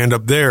here. I'm going to end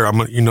up there.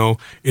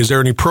 Is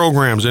there any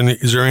programs? And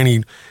is there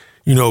any,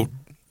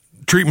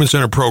 treatment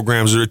center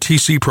programs or a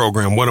TC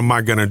program? What am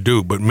I going to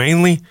do? But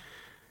mainly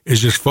is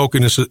just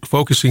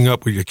focusing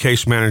up with your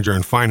case manager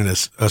and finding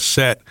a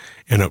set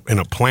and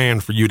a plan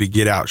for you to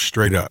get out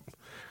straight up.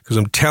 Because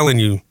I'm telling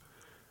you,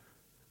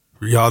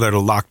 for y'all that are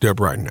locked up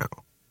right now,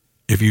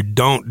 if you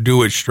don't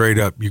do it straight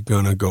up, you're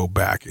going to go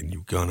back and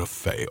you're going to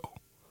fail.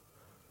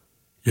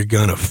 You're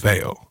going to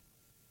fail.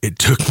 It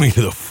took me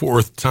to the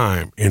 4th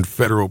time in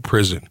federal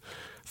prison,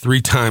 3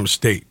 times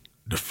state,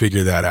 to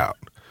figure that out.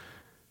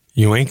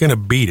 You ain't going to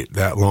beat it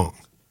that long.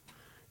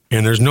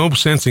 And there's no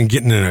sense in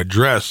getting an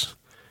address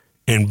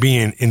and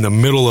being in the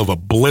middle of a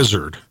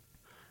blizzard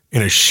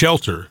in a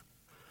shelter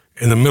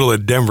in the middle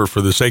of Denver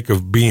for the sake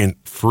of being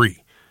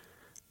free.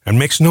 It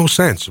makes no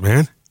sense,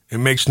 man. It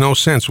makes no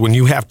sense when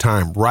you have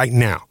time right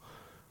now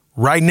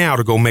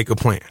to go make a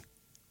plan.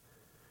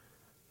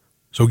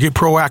 So get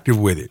proactive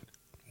with it.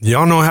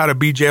 Y'all know how to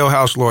be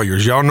jailhouse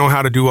lawyers. Y'all know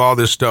how to do all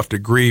this stuff, to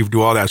grieve,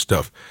 do all that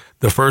stuff.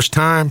 The first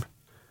time,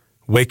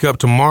 wake up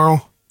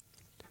tomorrow,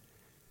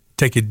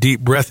 take a deep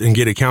breath and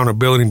get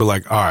accountability and be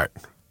like, all right,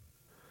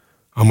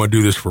 I'm going to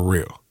do this for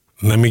real.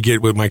 Let me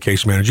get with my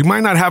case manager. You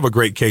might not have a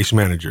great case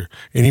manager,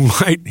 and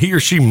he or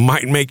she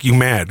might make you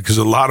mad, because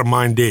a lot of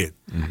mine did.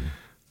 Mm-hmm.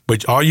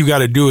 But all you got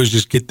to do is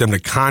just get them to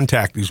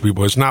contact these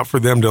people. It's not for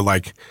them to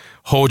like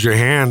hold your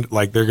hand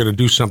like they're going to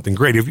do something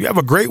great. If you have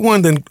a great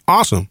one, then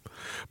awesome.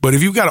 But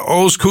if you've got an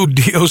old school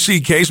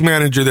DOC case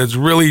manager that's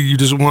really, you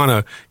just want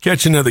to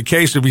catch another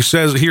case, if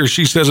he or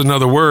she says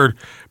another word,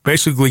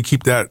 basically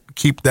keep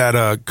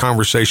that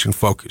conversation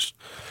focused.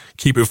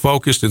 Keep it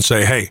focused and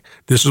say, hey,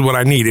 this is what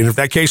I need. And if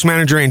that case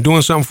manager ain't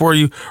doing something for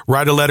you,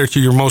 write a letter to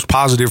your most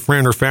positive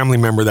friend or family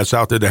member that's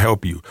out there to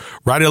help you.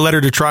 Write a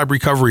letter to Tribe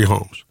Recovery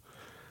Homes.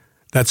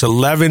 That's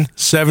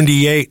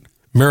 1178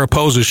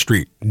 Mariposa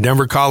Street,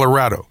 Denver,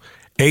 Colorado,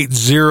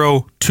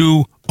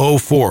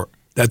 80204.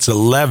 That's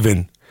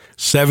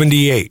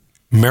 1178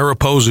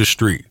 Mariposa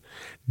Street,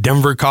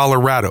 Denver,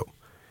 Colorado,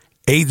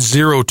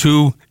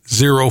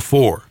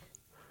 80204.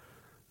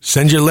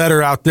 Send your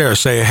letter out there.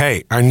 Say,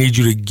 hey, I need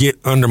you to get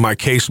under my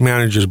case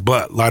manager's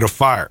butt, light a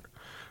fire.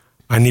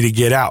 I need to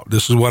get out.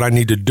 This is what I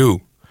need to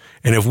do.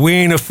 And if we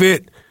ain't a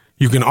fit,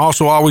 you can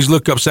also always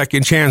look up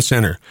Second Chance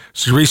Center,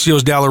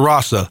 Servicios de la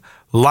Raza,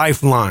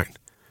 Lifeline.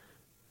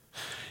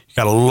 You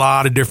got a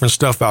lot of different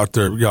stuff out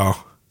there, y'all,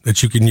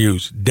 that you can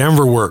use.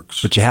 Denver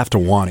works. But you have to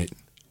want it.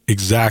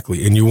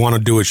 Exactly. And you want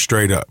to do it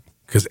straight up.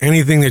 Because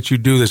anything that you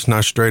do that's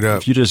not straight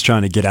up. If you're just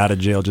trying to get out of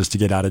jail just to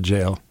get out of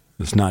jail,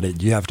 that's not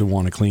it. You have to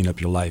want to clean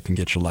up your life and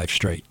get your life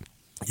straight.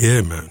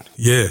 Yeah, man.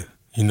 Yeah.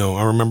 You know,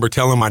 I remember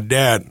telling my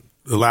dad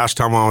the last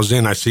time I was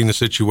in, I seen a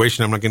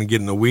situation, I'm not going to get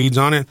in the weeds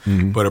on it,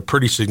 but a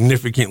pretty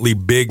significantly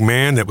big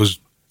man that was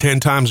 10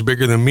 times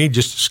bigger than me,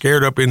 just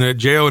scared up in that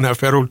jail, in that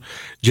federal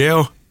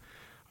jail.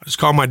 I just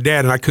called my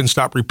dad and I couldn't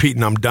stop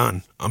repeating, I'm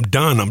done. I'm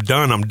done. I'm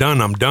done. I'm done.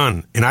 I'm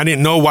done. And I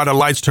didn't know why the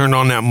lights turned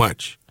on that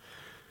much,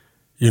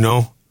 you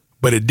know?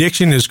 But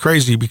addiction is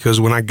crazy, because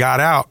when I got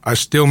out, I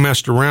still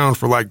messed around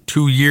for like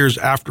 2 years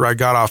after I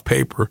got off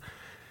paper.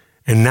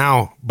 And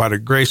now, by the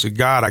grace of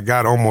God, I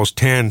got almost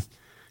 10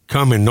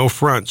 coming, no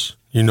fronts.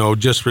 You know,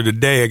 just for the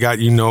day, I got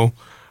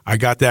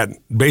that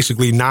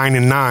basically 9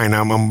 and 9.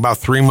 I'm about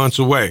 3 months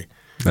away.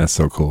 That's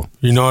so cool.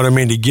 You know what I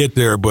mean? To get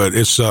there, but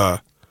it's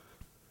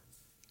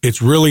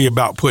really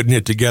about putting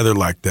it together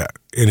like that.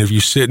 And if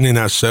you're sitting in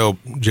that cell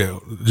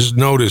jail, just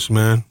notice,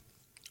 man,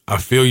 I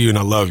feel you and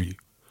I love you.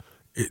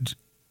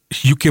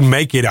 You can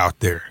make it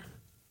out there.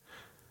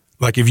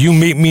 Like if you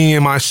meet me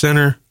in my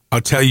center, I'll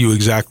tell you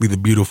exactly the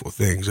beautiful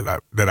things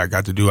that I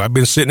got to do. I've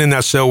been sitting in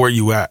that cell where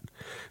you at,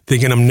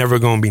 thinking I'm never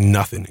going to be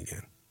nothing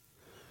again.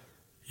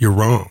 You're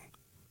wrong.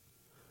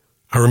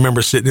 I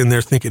remember sitting in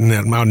there thinking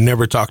that I'll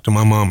never talk to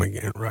my mom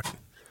again, right?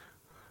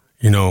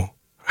 You know,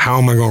 how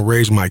am I going to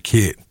raise my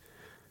kid?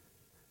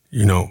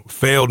 You know,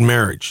 failed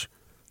marriage,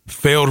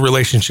 failed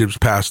relationships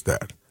past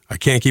that. I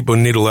can't keep a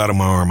needle out of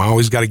my arm. I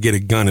always got to get a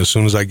gun as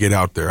soon as I get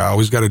out there. I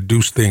always got to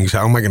do things.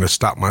 How am I going to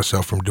stop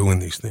myself from doing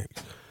these things?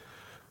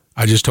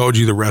 I just told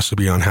you the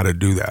recipe on how to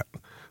do that.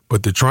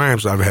 But the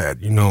triumphs I've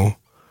had, you know,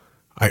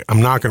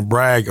 I'm not going to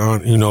brag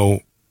on, you know,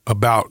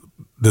 about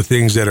the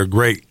things that are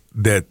great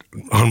that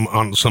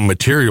on some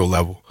material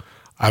level.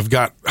 I've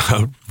got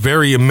a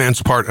very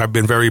immense part. I've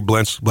been very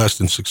blessed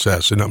in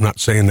success. And I'm not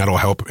saying that'll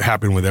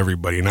happen with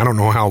everybody. And I don't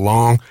know how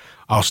long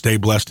I'll stay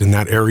blessed in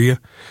that area,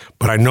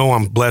 but I know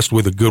I'm blessed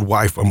with a good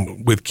wife.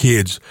 I'm with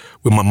kids,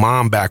 with my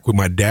mom back, with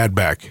my dad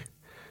back,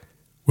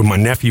 with my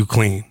nephew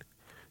clean,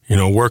 you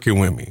know, working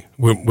with me,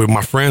 with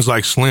my friends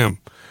like Slim,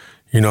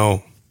 you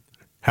know,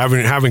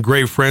 having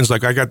great friends.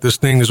 Like I got this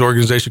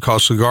organization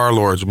called Cigar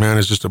Lords, man.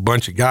 It's just a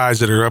bunch of guys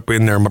that are up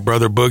in there. My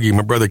brother Boogie,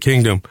 my brother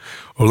Kingdom,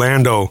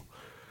 Orlando,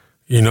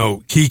 you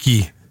know,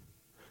 Kiki,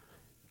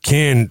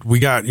 Ken, we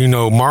got, you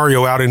know,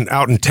 Mario out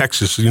in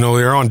Texas, you know,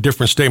 they're on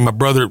different state. My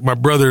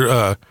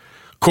brother,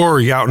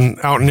 Corey out in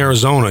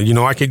Arizona, you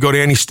know, I could go to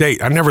any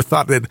state. I never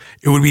thought that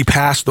it would be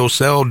past those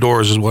cell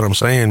doors is what I'm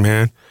saying,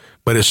 man.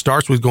 But it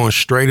starts with going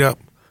straight up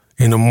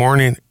in the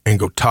morning and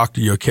go talk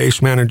to your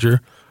case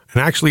manager.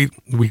 And actually,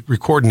 we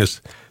recording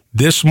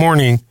this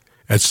morning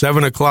at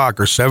 7 o'clock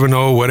or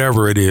 7:00,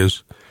 whatever it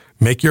is.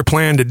 Make your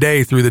plan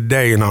today through the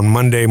day. And on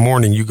Monday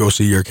morning, you go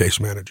see your case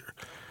manager.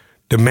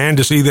 Demand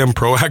to see them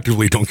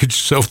proactively. Don't get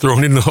yourself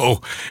thrown in the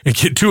hole and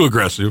get too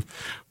aggressive,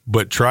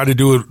 but try to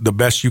do it the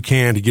best you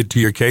can to get to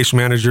your case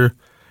manager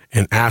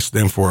and ask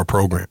them for a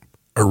program,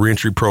 a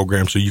reentry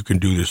program, so you can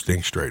do this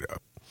thing straight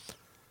up.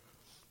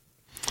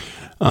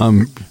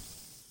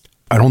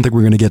 I don't think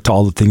we're going to get to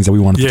all the things that we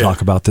wanted to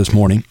talk about this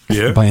morning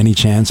by any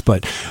chance,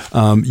 but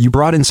you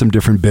brought in some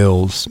different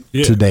bills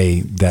today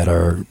that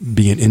are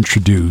being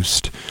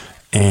introduced,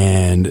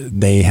 and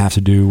they have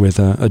to do with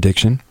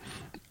addiction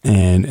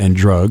and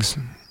drugs,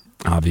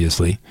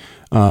 obviously.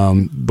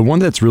 The one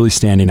that's really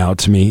standing out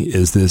to me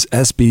is this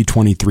SB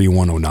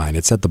 23109.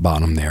 It's at the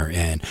bottom there,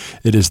 and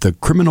it is the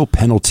criminal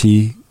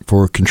penalty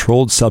for a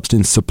controlled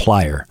substance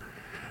supplier.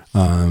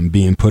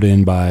 being put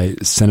in by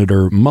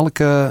Senator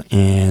Mullica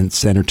and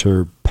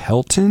Senator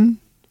Pelton,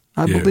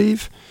 I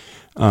believe.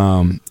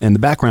 And the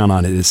background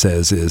on it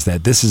says is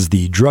that this is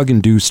the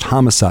drug-induced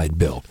homicide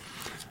bill.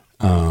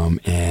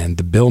 And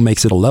the bill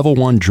makes it a level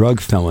 1 drug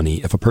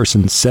felony if a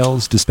person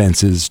sells,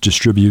 dispenses,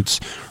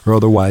 distributes, or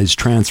otherwise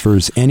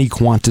transfers any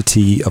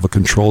quantity of a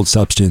controlled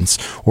substance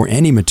or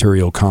any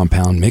material,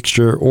 compound,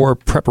 mixture, or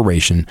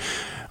preparation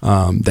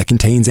that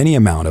contains any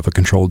amount of a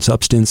controlled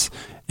substance,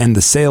 and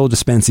the sale,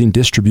 dispensing,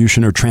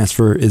 distribution, or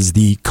transfer is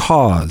the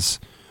cause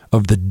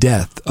of the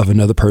death of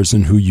another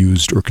person who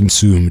used or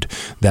consumed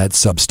that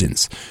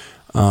substance.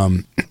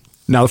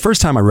 Now, the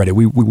first time I read it,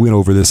 we went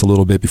over this a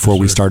little bit before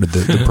we started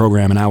the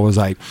program, and I was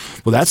like,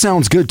 well, that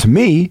sounds good to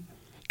me,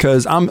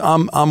 because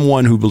I'm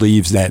one who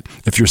believes that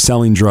if you're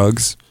selling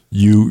drugs,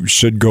 you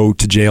should go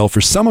to jail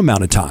for some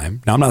amount of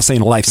time. Now, I'm not saying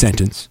a life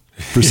sentence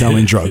for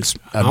selling drugs.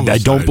 I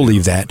don't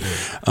believe that.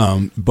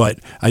 But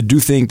I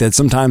do think that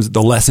sometimes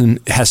the lesson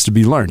has to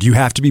be learned. You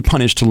have to be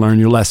punished to learn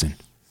your lesson.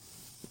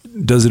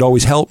 Does it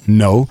always help?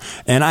 No.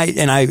 And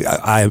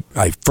I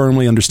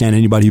firmly understand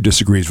anybody who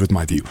disagrees with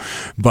my view.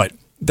 But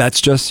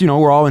that's just,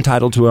 we're all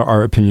entitled to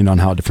our opinion on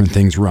how different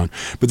things run.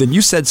 But then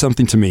you said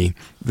something to me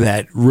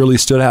that really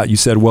stood out. You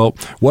said, well,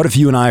 what if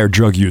you and I are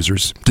drug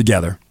users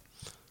together?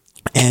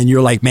 And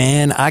you're like,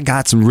 man, I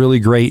got some really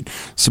great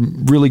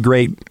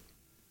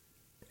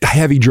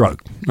heavy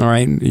drug. All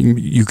right.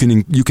 You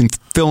can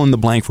fill in the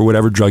blank for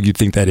whatever drug you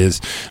think that is,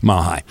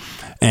 mile high.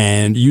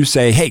 And you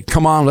say, hey,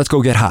 come on, let's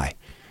go get high.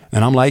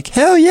 And I'm like,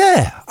 hell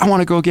yeah, I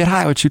want to go get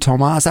high with you,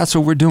 Tomas. That's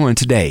what we're doing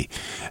today.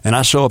 And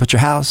I show up at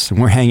your house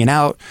and we're hanging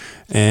out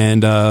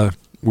and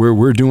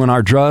we're doing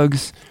our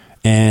drugs,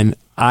 and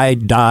I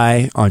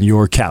die on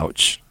your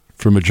couch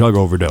from a drug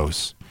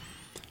overdose.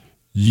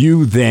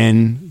 You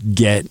then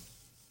get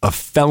a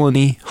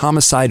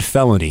homicide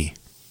felony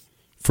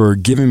for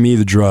giving me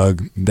the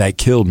drug that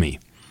killed me,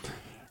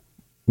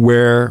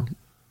 where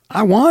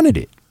I wanted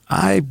it.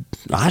 I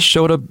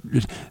showed up.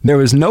 There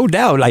was no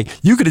doubt. Like,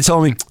 you could have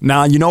told me,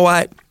 nah, you know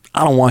what?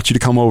 I don't want you to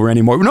come over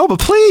anymore. No, but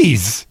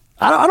please,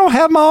 I don't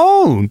have my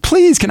own.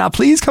 Please, can I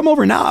please come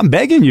over now? I'm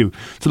begging you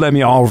to let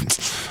me all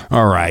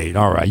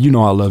right. You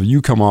know I love you.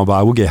 You come on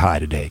by. We'll get high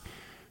today.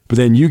 But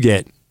then you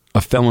get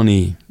a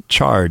felony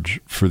charge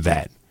for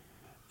that.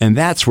 And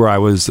that's where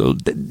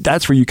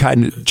that's where you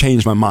kind of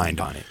changed my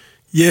mind on it.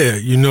 Yeah,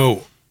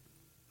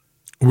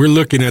 we're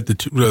looking at the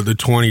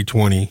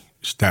 2020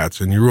 stats,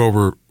 and you're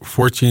over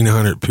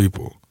 1,400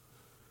 people,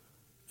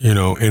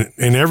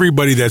 and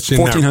everybody that's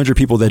in 1,400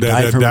 people that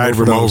died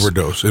from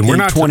overdose. And we're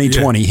not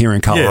 2020 here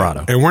in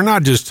Colorado. Yeah, and we're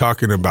not just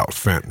talking about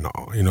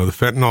fentanyl. The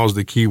fentanyl is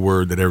the key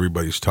word that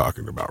everybody's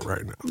talking about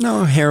right now.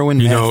 No,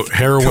 heroin,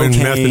 heroin, cocaine.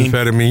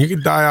 methamphetamine. You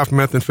can die off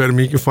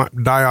methamphetamine. You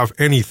can die off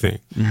anything.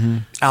 Mm-hmm.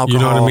 Alcohol. You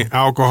know what I mean?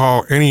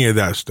 Alcohol, any of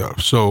that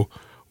stuff. So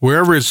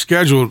wherever it's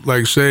scheduled,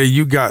 like say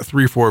you got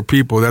 3-4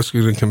 people, that's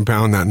going to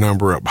compound that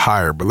number up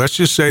higher. But let's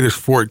just say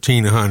there's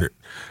 1,400.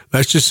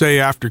 Let's just say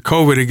after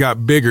COVID it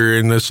got bigger,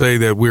 and let's say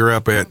that we're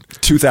up at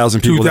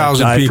 2,000 people that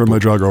died from a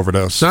drug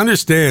overdose. So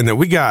understand that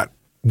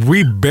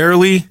we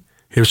barely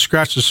have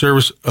scratched the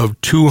surface of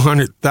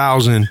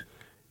 200,000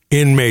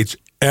 inmates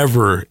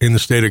ever in the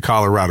state of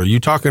Colorado. You're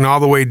talking all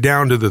the way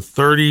down to the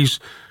 30s,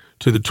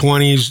 to the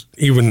 20s,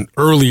 even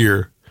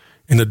earlier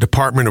in the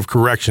Department of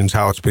Corrections,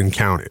 how it's been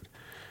counted.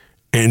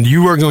 And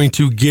you are going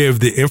to give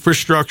the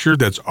infrastructure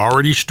that's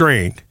already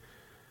strained,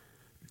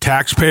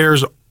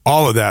 taxpayers,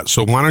 all of that.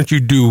 So why don't you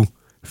do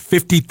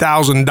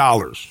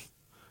 $50,000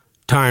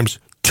 times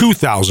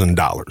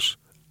 $2,000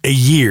 a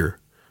year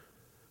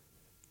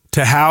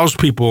to house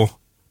people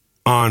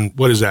on,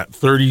 what is that,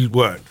 30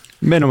 what?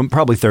 Minimum,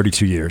 probably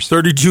 32 years.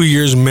 32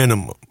 years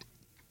minimum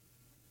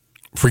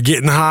for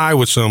getting high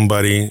with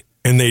somebody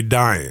and they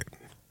dying.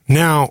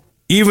 Now,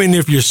 even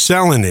if you're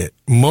selling it,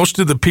 most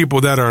of the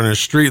people that are on a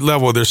street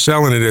level, they're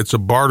selling it. It's a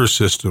barter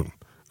system,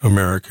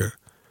 America.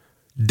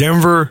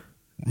 Denver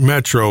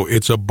Metro,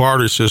 it's a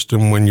barter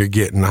system when you're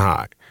getting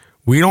high.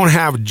 We don't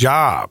have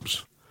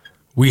jobs.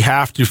 We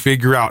have to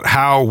figure out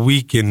how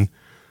we can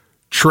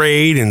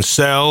trade and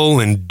sell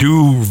and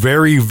do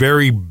very,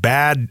 very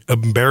bad,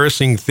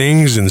 embarrassing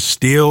things and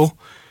steal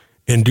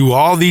and do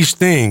all these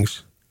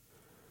things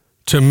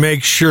to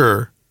make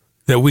sure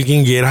that we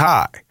can get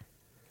high.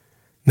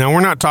 Now,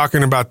 we're not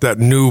talking about that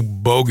new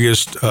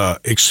bogus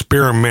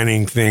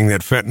experimenting thing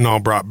that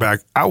fentanyl brought back.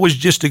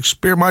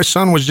 My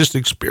son was just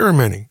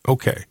experimenting.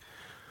 Okay.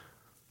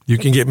 You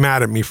can get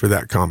mad at me for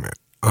that comment.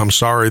 I'm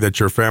sorry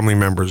that your family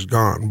member is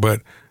gone,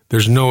 but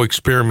there's no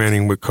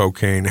experimenting with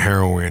cocaine,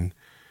 heroin,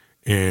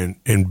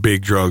 and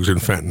big drugs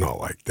and fentanyl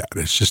like that.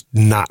 It's just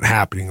not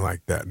happening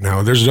like that.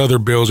 Now, there's other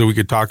bills that we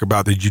could talk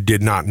about that you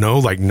did not know,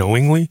 like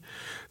knowingly.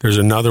 There's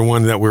another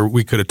one that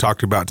we could have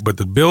talked about. But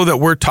the bill that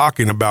we're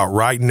talking about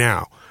right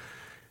now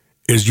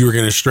is you're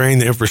going to strain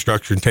the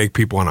infrastructure and take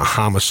people on a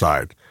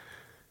homicide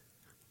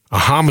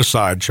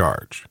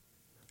charge.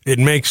 It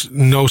makes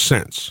no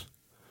sense.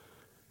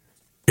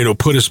 It'll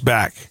put us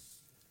back,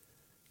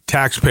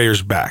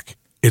 taxpayers back.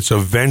 It's a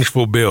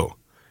vengeful bill.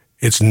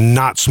 It's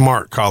not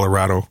smart,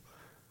 Colorado.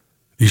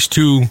 These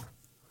two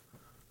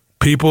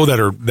people that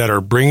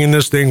are bringing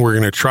this thing, we're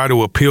going to try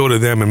to appeal to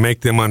them and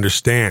make them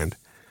understand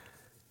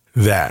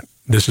that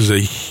this is a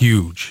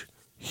huge,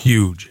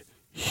 huge,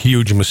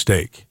 huge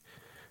mistake.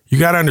 You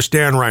got to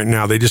understand right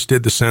now, they just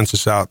did the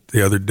census out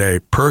the other day.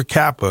 Per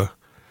capita,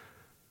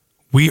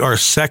 we are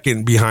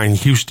second behind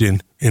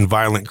Houston in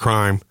violent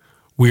crime.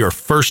 We are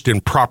first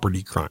in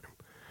property crime.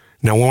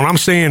 Now, when I'm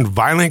saying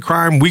violent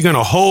crime, we're going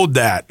to hold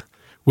that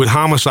with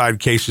homicide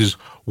cases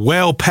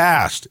well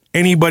past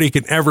anybody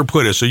can ever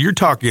put us. So you're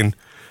talking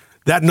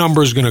that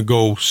number is going to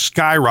go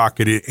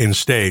skyrocket and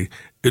stay.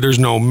 There's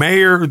no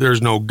mayor,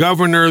 there's no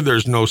governor,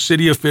 there's no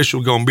city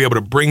official going to be able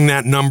to bring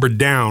that number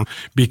down,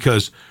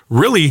 because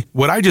really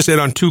what I just said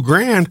on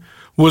 $2,000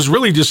 was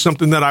really just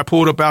something that I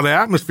pulled up out of the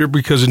atmosphere,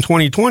 because in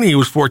 2020 it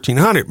was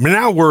 1,400. But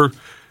now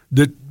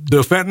the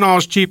fentanyl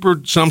is cheaper,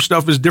 some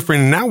stuff is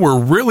different, and now we're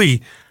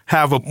really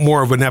have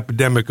more of an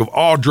epidemic of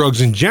all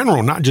drugs in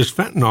general, not just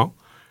fentanyl.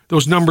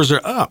 Those numbers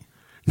are up.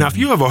 Now, if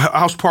you have a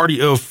house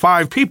party of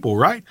 5 people,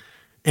 right,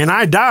 and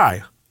I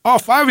die, all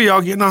 5 of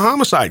y'all get in a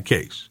homicide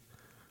case.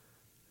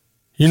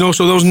 You know,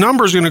 so those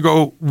numbers are going to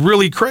go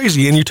really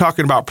crazy. And you're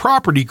talking about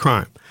property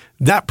crime.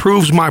 That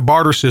proves my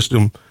barter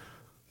system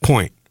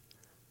point.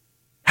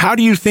 How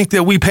do you think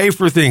that we pay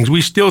for things?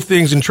 We steal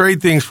things and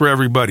trade things for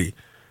everybody.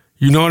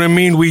 You know what I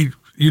mean?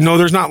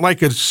 There's not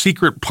like a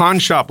secret pawn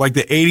shop like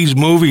the 80s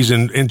movies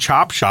and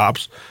chop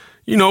shops.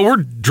 You know, we're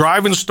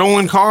driving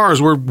stolen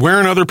cars. We're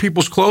wearing other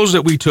people's clothes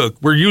that we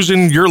took. We're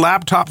using your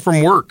laptop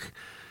from work.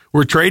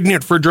 We're trading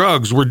it for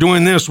drugs. We're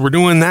doing this. We're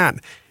doing that.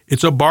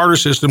 It's a barter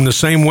system the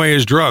same way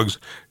as drugs.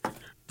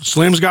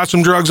 Slim's got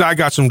some drugs. I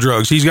got some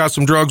drugs. He's got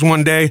some drugs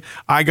one day.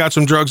 I got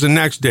some drugs the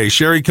next day.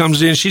 Sherry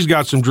comes in. She's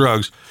got some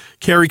drugs.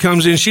 Carrie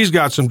comes in. She's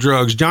got some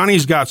drugs.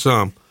 Johnny's got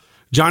some.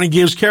 Johnny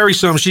gives Carrie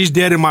some. She's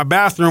dead in my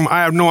bathroom.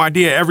 I have no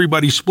idea.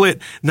 Everybody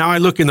split. Now I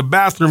look in the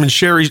bathroom and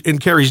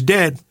Carrie's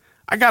dead.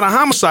 I got a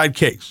homicide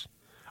case.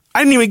 I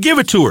didn't even give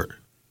it to her.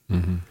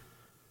 Mm-hmm.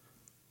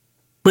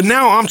 But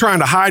now I'm trying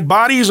to hide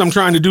bodies. I'm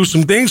trying to do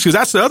some things, because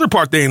that's the other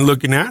part they ain't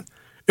looking at.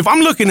 If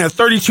I'm looking at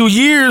 32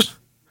 years,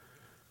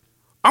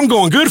 I'm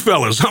going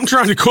Goodfellas. I'm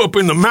trying to go up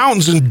in the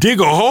mountains and dig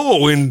a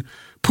hole and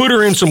put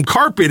her in some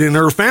carpet, and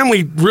her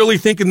family really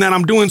thinking that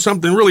I'm doing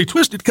something really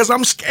twisted because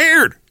I'm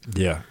scared.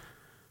 Yeah.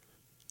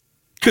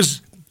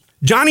 Because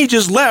Johnny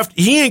just left.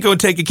 He ain't going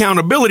to take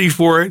accountability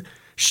for it.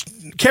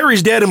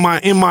 Carrie's dead in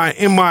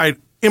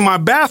my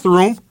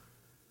bathroom.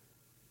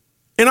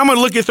 And I'm going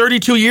to look at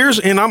 32 years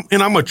and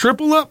I'm a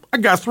triple up. I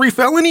got 3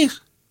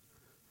 felonies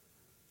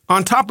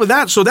on top of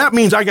that. So that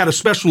means I got a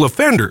special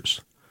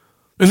offenders.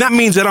 And that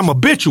means that I'm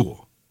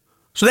habitual.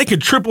 So they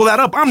could triple that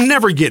up. I'm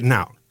never getting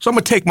out. So I'm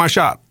going to take my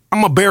shot.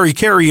 I'm going to bury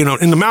Carrie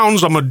in the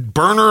mountains. I'm going to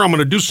burn her. I'm going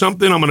to do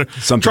something. I'm going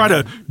to try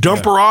to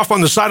dump her off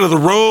on the side of the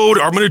road.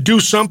 Or I'm going to do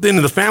something,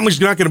 and the family's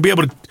not going to be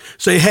able to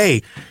say,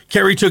 hey,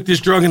 Carrie took this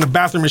drug in the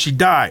bathroom and she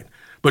died.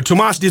 But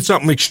Tomas did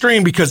something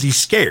extreme because he's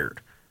scared.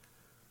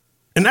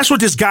 And that's what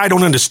this guy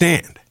don't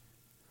understand,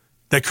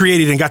 that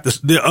created and got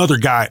the other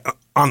guy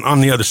on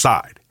the other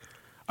side.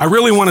 I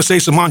really want to say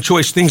some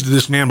on-choice things to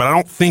this man, but I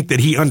don't think that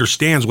he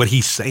understands what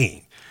he's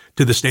saying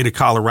to the state of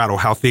Colorado,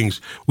 how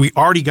things, we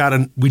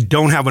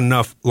don't have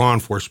enough law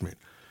enforcement.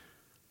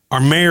 Our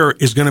mayor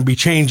is going to be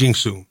changing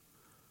soon.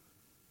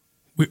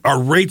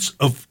 Our rates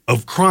of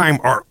crime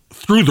are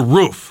through the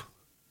roof.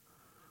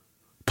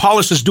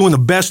 Police is doing the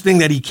best thing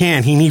that he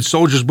can. He needs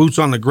soldiers' boots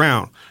on the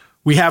ground.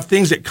 We have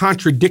things that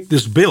contradict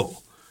this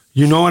bill.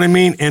 You know what I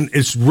mean? And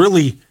it's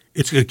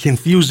a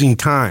confusing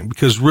time,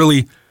 because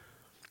really,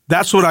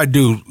 that's what I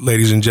do,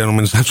 ladies and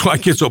gentlemen. That's why I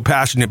get so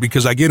passionate,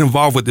 because I get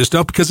involved with this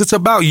stuff, because it's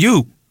about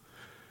you.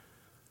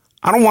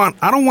 I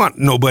don't want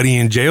nobody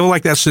in jail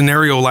like that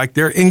scenario like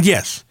there. And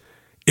yes,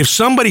 if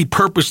somebody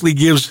purposely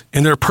gives,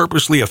 and they're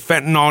purposely a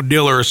fentanyl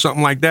dealer or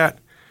something like that,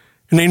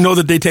 and they know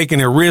that they're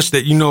taking a risk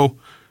that,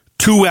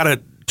 2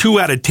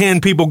 out of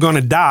 10 people going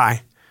to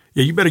die,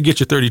 yeah, you better get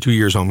your 32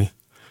 years, homie,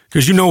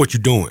 because you know what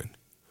you're doing.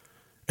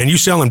 And you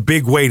selling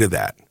big weight of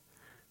that.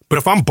 But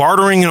if I'm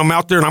bartering and I'm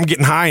out there and I'm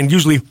getting high, and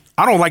usually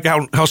I don't like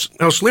how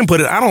Slim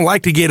put it. I don't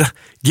like to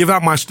give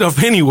out my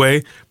stuff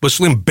anyway, but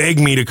Slim begged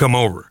me to come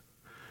over.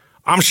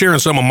 I'm sharing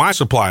some of my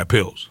supply of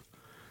pills.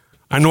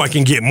 I know I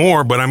can get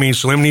more, but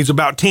Slim needs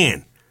about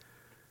 10.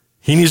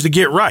 He needs to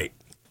get right.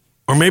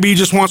 Or maybe he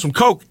just wants some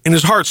Coke and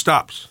his heart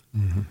stops.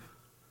 Mm-hmm.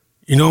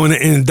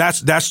 And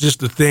that's just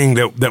the thing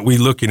that we're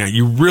looking at.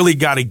 You really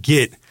got to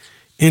get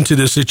into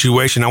this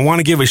situation. I want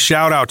to give a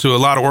shout out to a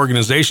lot of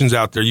organizations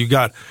out there. You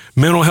got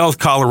Mental Health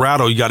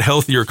Colorado. You got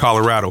Healthier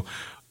Colorado.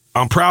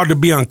 I'm proud to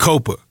be on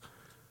COPA.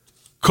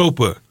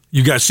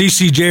 You got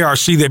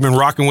CCJRC. They've been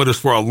rocking with us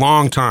for a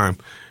long time.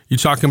 You're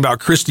talking about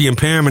Christy and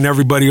Pam and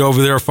everybody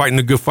over there fighting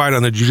a good fight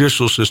on the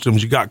judicial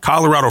systems. You got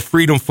Colorado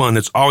Freedom Fund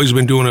that's always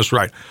been doing us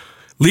right.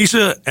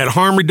 Lisa at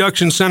Harm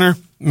Reduction Center,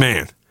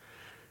 man,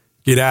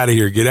 get out of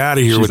here. Get out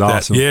of here. She's with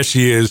awesome. That. Yeah,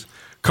 she is.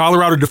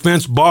 Colorado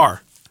Defense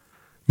Bar,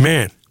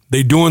 man,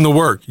 they doing the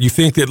work. You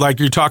think that, like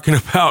you're talking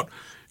about,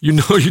 You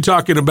know, you're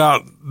talking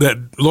about that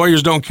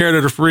lawyers don't care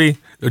that are free.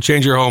 They'll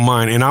change your whole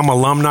mind. And I'm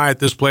alumni at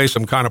this place.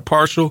 I'm kind of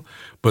partial,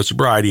 but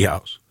sobriety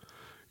house.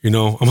 You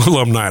know, I'm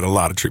alumni at a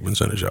lot of treatment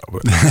centers, y'all.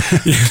 But,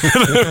 you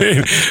know what I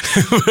mean?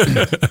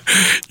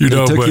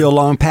 It took you a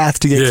long path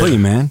to get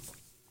clean, man.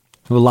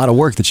 A lot of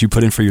work that you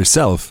put in for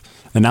yourself,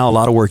 and now a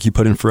lot of work you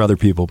put in for other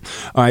people.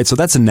 All right, so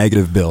that's a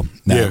negative bill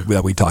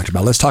that we talked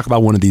about. Let's talk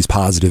about one of these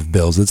positive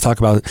bills. Let's talk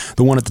about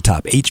the one at the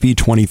top, HB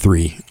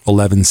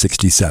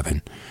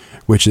 23-1167,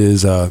 which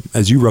is,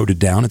 as you wrote it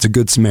down, it's a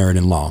Good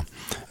Samaritan law.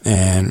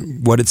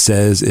 And what it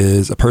says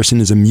is a person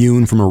is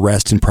immune from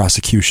arrest and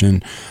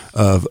prosecution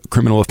of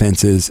criminal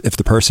offenses if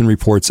the person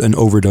reports an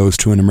overdose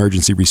to an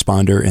emergency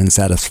responder and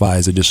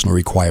satisfies additional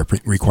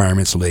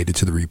requirements related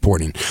to the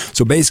reporting.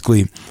 So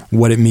basically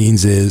what it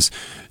means is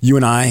you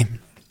and I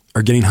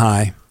are getting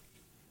high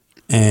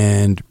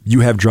and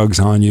you have drugs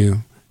on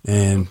you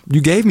and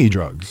you gave me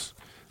drugs,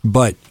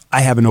 but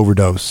I have an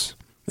overdose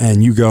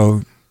and you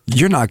go,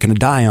 you're not going to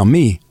die on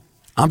me.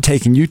 I'm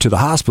taking you to the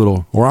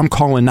hospital, or I'm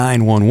calling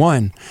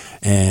 911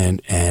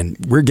 and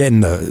we're getting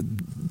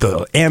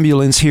the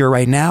ambulance here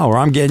right now, or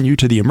I'm getting you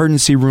to the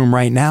emergency room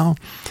right now,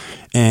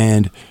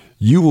 and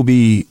you will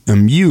be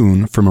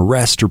immune from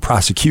arrest or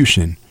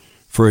prosecution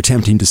for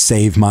attempting to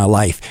save my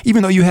life,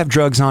 even though you have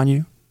drugs on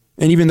you,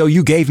 and even though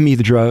you gave me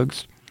the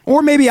drugs,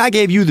 or maybe I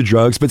gave you the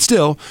drugs, but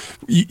still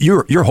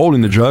you're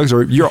holding the drugs,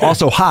 or you're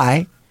also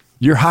high.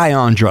 You're high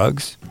on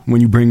drugs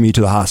when you bring me to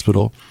the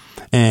hospital,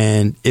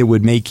 and it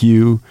would make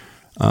you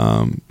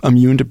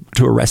immune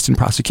to arrest and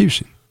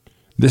prosecution.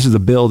 This is a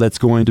bill that's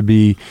going to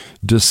be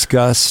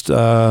discussed.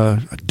 I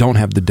don't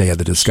have the day of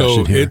the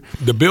discussion here.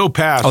 The bill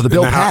passed. Oh, the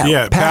bill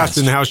passed. Passed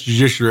in the House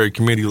Judiciary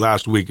Committee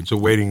last week. It's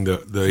awaiting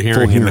the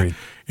hearing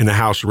in the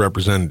House of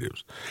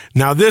Representatives.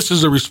 Now, this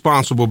is a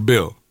responsible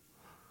bill.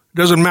 It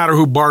doesn't matter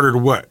who bartered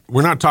what.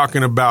 We're not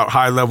talking about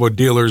high-level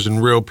dealers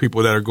and real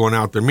people that are going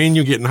out there. Me and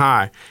you getting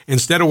high.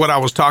 Instead of what I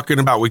was talking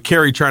about with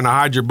Carrie trying to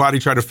hide your body,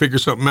 trying to figure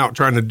something out,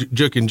 trying to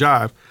juke and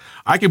jive,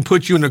 I can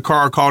put you in the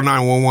car, call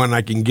 911, and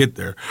I can get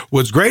there.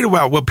 What's great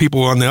about what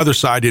people on the other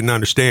side didn't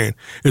understand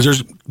is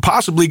there's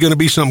possibly going to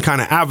be some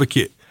kind of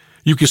advocate.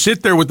 You can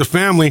sit there with the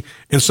family,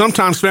 and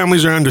sometimes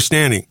families are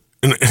understanding.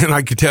 And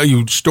I could tell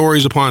you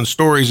stories upon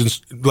stories,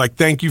 and like,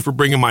 thank you for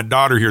bringing my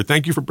daughter here.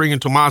 Thank you for bringing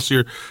Tomas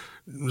here.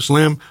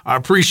 Slim, I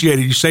appreciate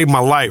it. You saved my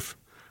life.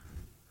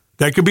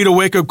 That could be the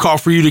wake-up call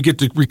for you to get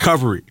to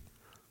recovery.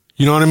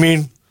 You know what I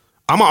mean?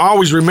 I'm going to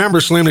always remember,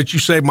 Slim, that you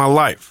saved my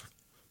life.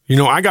 You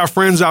know, I got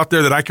friends out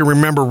there that I can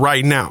remember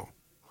right now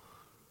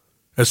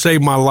that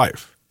saved my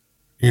life.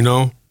 You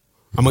know,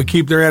 I'm going to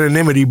keep their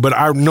anonymity, but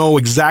I know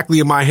exactly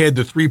in my head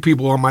the 3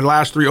 people on my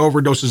last 3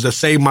 overdoses that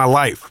saved my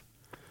life.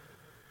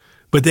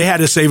 But they had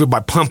to save it by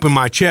pumping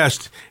my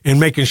chest and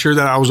making sure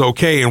that I was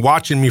okay and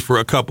watching me for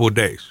a couple of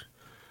days.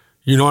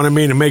 You know what I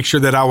mean? To make sure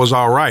that I was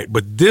all right.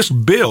 But this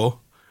bill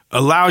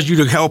allows you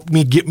to help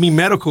me get me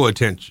medical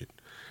attention.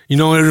 You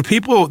know, the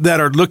people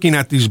that are looking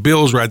at these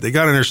bills, right, they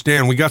got to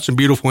understand we got some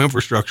beautiful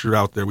infrastructure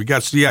out there. We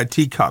got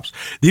CIT cops.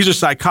 These are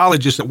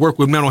psychologists that work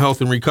with mental health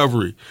and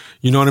recovery.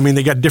 You know what I mean?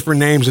 They got different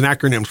names and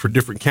acronyms for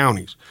different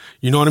counties.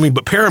 You know what I mean?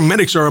 But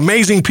paramedics are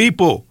amazing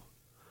people.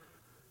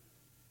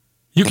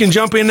 You can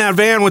jump in that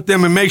van with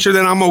them and make sure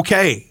that I'm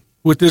okay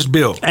with this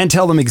bill. And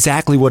tell them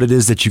exactly what it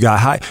is that you got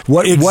high.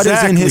 What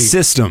is in his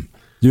system,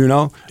 you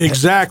know?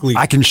 Exactly.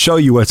 I can show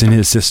you what's in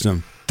his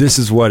system. This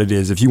is what it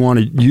is. If you want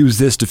to use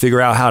this to figure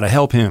out how to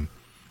help him.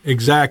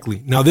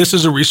 Exactly. Now, this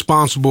is a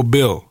responsible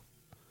bill.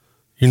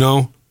 You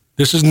know,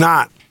 this is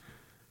not,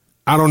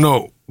 I don't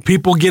know,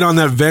 people get on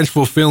that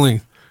vengeful feeling.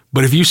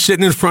 But if you're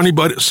sitting in front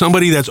of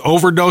somebody that's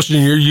overdosed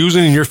and you're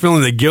using and you're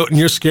feeling the guilt and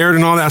you're scared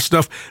and all that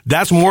stuff,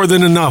 that's more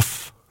than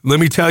enough. Let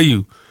me tell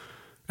you,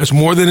 that's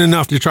more than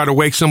enough to try to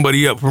wake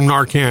somebody up from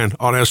Narcan,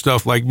 all that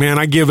stuff. Like, man,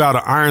 I give out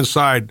an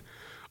Ironside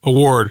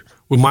award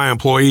with my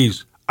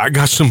employees. I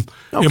got some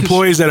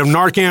employees that have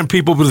Narcan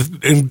people,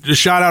 and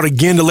shout out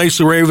again to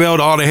Lisa Rayveld,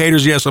 all the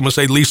haters. Yes, I'm going to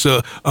say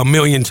Lisa a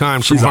million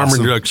times from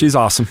Harmon Drugs. She's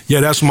awesome.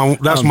 Yeah, that's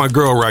my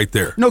girl right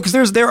there. No,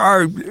 because there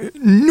are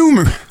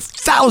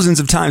thousands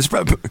of times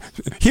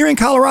here in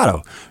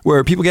Colorado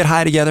where people get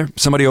high together,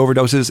 somebody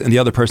overdoses, and the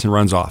other person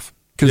runs off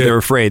because they're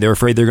afraid. They're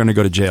afraid they're going to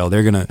go to jail.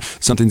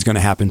 Something's going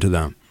to happen to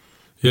them.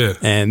 Yeah.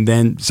 And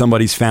then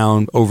somebody's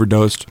found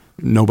overdosed.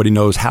 Nobody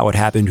knows how it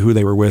happened, who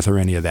they were with, or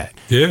any of that.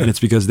 Yeah. And it's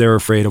because they're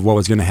afraid of what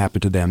was going to happen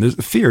to them.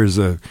 Fear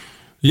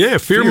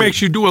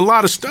makes you do a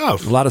lot of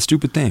stuff. A lot of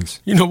stupid things.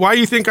 You know, why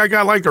you think I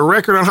got like a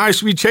record on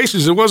high-speed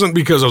chases? It wasn't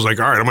because I was like,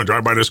 all right, I'm going to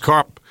drive by this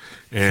cop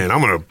and I'm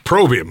going to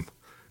probe him.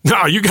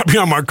 No, you got me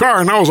on my car,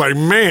 and I was like,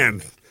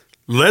 man,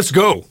 let's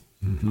go.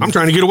 Mm-hmm. I'm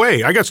trying to get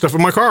away. I got stuff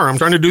in my car. I'm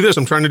trying to do this.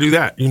 I'm trying to do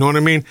that. You know what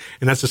I mean?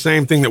 And that's the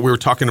same thing that we were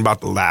talking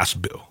about the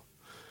last bill.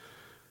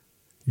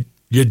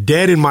 You're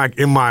dead in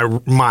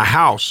my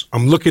house.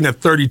 I'm looking at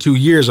 32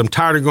 years. I'm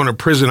tired of going to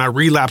prison. I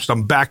relapsed.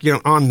 I'm back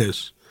in on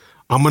this.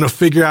 I'm going to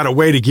figure out a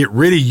way to get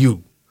rid of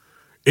you.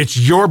 It's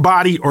your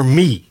body or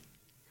me.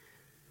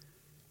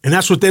 And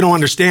that's what they don't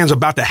understand is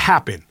about to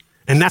happen.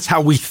 And that's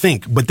how we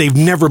think. But they've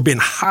never been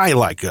high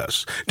like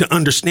us to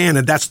understand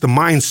that that's the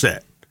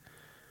mindset.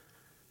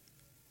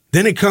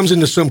 Then it comes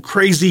into some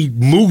crazy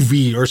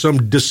movie or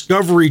some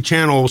Discovery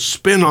Channel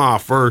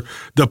spinoff or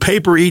the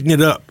paper eating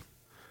it up.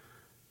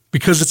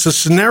 Because it's a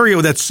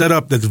scenario that's set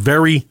up that's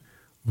very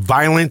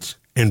violent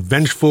and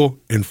vengeful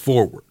and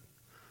forward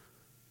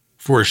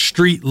for a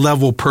street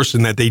level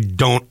person that they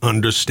don't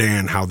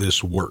understand how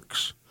this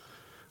works.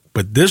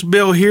 But this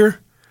bill here,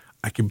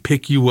 I can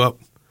pick you up.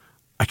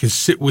 I can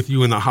sit with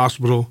you in the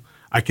hospital.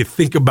 I can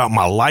think about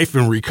my life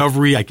and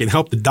recovery. I can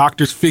help the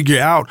doctors figure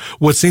out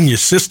what's in your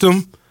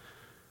system.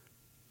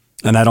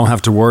 And I don't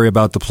have to worry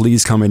about the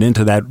police coming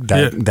into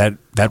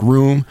that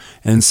room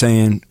and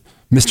saying,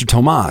 Mr.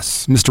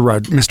 Tomas,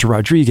 Mr.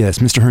 Rodriguez,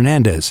 Mr.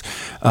 Hernandez,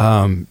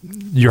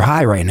 you're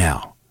high right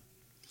now.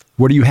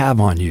 What do you have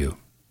on you?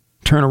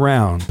 Turn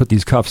around, put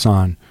these cuffs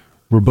on.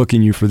 We're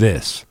booking you for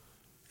this.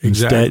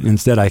 Exactly.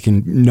 Instead, I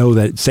can know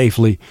that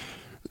safely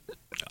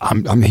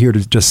I'm here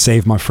to just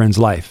save my friend's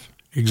life.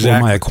 Exactly.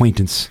 Or my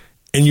acquaintance.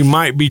 And you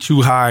might be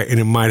too high and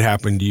it might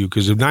happen to you.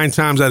 Because if 9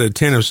 times out of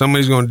 10, if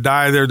somebody's going to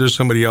die there's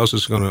somebody else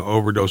that's going to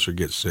overdose or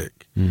get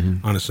sick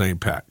on the same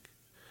pack.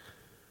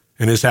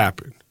 And it's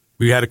happened.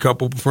 We had a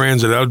couple of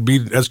friends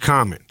that's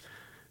common.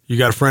 You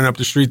got a friend up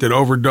the street that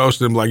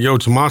overdosed and like, yo,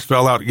 Tomas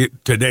fell out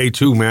today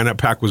too, man. That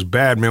pack was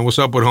bad, man. What's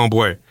up with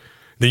homeboy?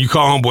 Then you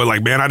call homeboy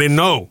like, man, I didn't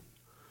know.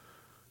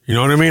 You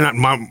know what I mean?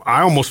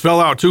 I almost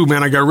fell out too,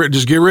 man.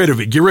 Just get rid of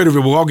it. Get rid of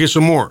it. We'll all get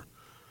some more.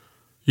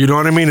 You know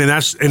what I mean? And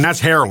that's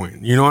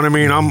heroin. You know what I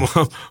mean? I'm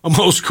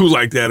old school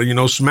like that. You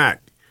know,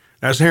 smack.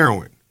 That's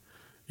heroin.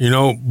 You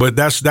know, but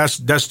that's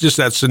just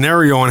that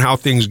scenario on how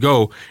things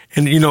go.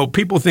 And, you know,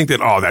 people think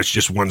that, oh, that's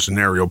just one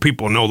scenario.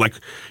 People know, like,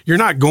 you're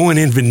not going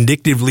in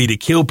vindictively to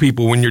kill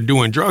people when you're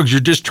doing drugs.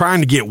 You're just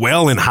trying to get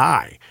well and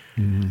high.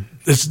 Mm-hmm.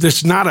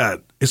 It's not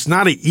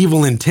an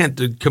evil intent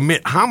to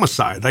commit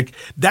homicide. Like,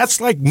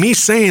 that's like me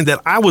saying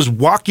that I was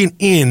walking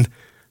in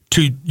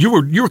to, you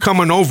were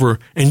coming over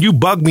and you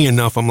bugged me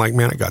enough. I'm like,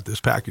 man, I got this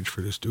package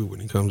for this dude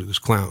when he comes to this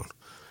clown.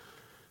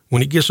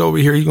 When he gets over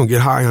here, he's going to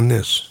get high on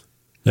this.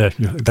 Yeah,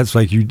 that's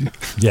like you.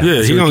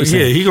 Yeah,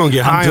 he's gonna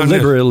get high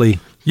deliberately. On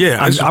this.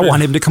 Yeah, I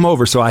want him to come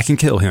over so I can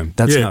kill him.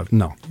 That's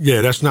no. Yeah,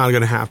 that's not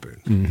gonna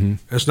happen. Mm-hmm.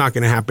 That's not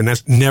gonna happen.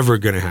 That's never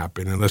gonna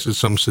happen unless it's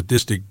some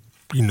sadistic,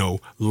 you know,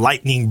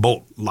 lightning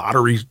bolt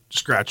lottery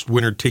scratched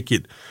winner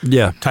ticket.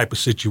 Type of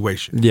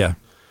situation. Yeah.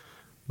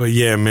 But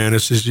yeah, man,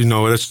 it's just, you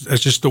know, that's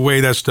just the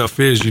way that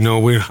stuff is. You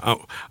know,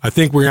 I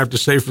think we're gonna have to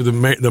say for the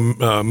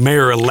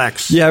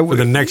mayor-elects for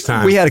the next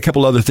time. We had a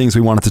couple other things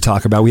we wanted to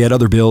talk about. We had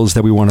other bills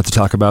that we wanted to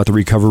talk about: the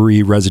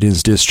recovery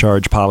residence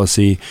discharge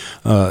policy,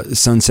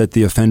 sunset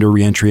the offender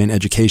reentry and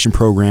education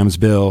programs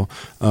bill,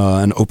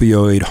 an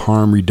opioid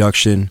harm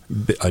reduction,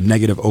 a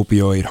negative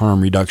opioid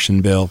harm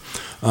reduction bill.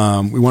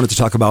 We wanted to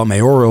talk about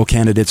mayoral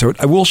candidates. So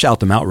I will shout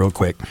them out real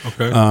quick.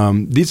 Okay.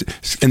 And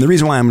the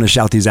reason why I'm going to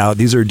shout these out,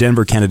 these are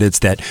Denver candidates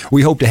that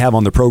we hope to have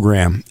on the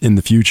program in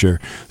the future.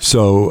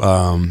 So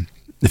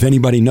if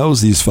anybody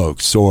knows these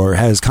folks or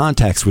has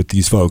contacts with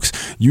these folks,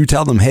 you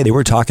tell them, hey, they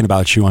were talking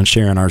about you on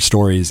sharing our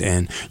stories,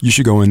 and you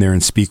should go in there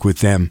and speak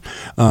with them.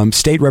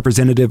 State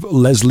Representative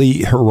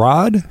Leslie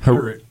Herod.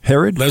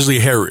 Leslie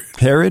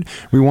Herod,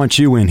 we want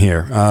you in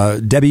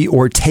here. Debbie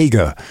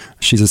Ortega,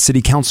 she's a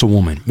city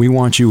councilwoman. We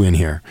want you in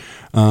here.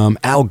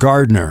 Al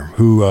Gardner,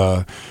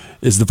 who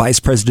is the vice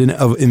president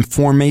of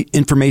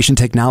information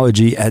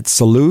technology at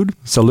Salud?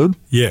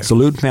 Yeah.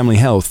 Salud Family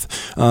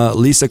Health.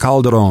 Lisa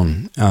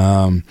Calderon.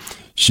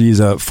 She's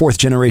a 4th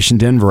generation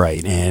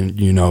Denverite, and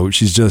you know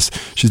she's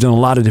done a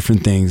lot of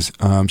different things.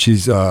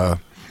 There's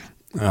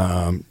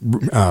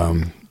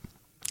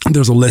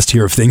a list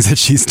here of things that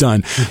she's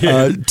done.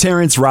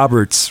 Terrence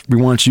Roberts, we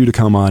want you to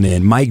come on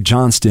in. Mike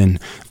Johnston,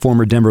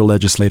 former Denver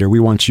legislator, we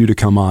want you to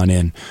come on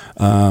in.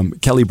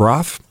 Kelly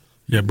Broff.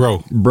 Yeah,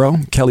 bro.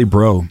 Kelly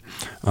Bro,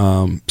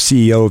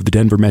 CEO of the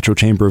Denver Metro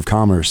Chamber of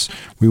Commerce.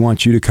 We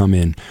want you to come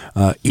in.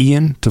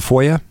 Ian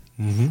Tafoya,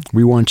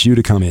 we want you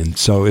to come in.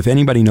 So if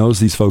anybody knows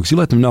these folks, you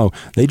let them know.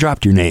 They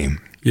dropped your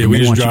name. Yeah, we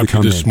just dropped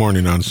you this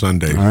morning on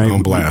Sunday. All right?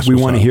 On blast. We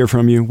want to hear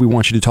from you. We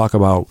want you to talk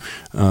about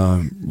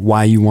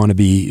why you want to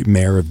be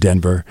mayor of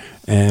Denver.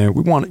 And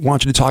we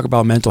want you to talk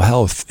about mental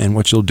health and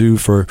what you'll do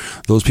for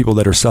those people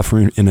that are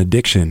suffering in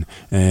addiction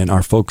and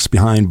our folks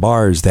behind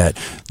bars that,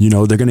 you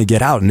know, they're going to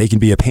get out and they can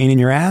be a pain in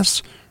your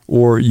ass,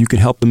 or you can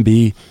help them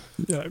be...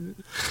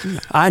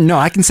 I know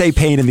I can say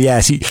pain in the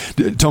ass.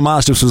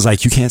 Tomas just was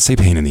like, you can't say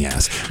pain in the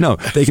ass. No,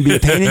 they can be a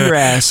pain in your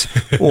ass,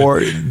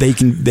 or they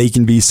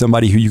can be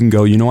somebody who you can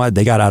go, you know what,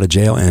 they got out of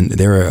jail and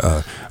they're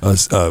a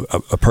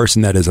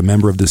person that is a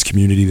member of this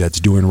community that's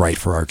doing right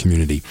for our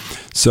community.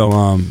 So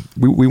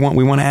we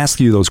want to ask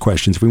you those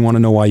questions. We want to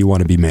know why you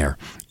want to be mayor,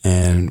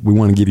 and we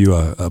want to give you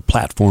a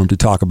platform to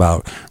talk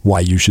about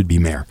why you should be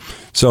mayor.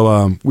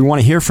 So we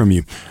want to hear from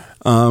you.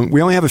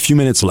 We only have a few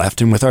minutes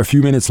left, and with our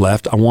few minutes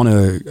left, I want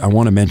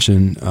to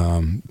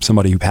mention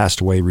somebody who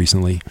passed away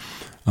recently.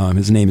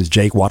 His name is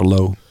Jake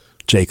Waterlow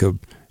Jacob,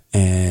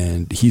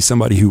 and he's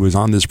somebody who was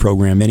on this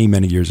program many,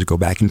 many years ago,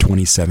 back in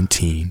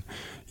 2017.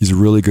 He's a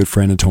really good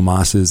friend of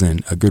Tomas's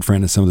and a good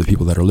friend of some of the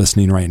people that are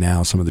listening right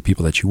now, some of the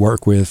people that you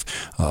work with,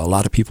 a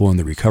lot of people in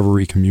the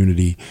recovery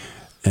community.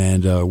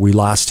 And we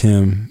lost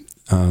him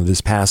this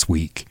past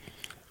week.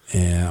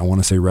 And I want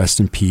to say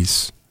rest in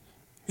peace.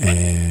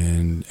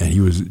 And he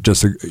was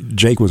just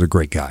Jake was a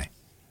great guy.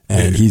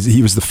 And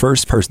he was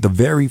the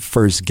very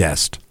first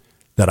guest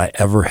that I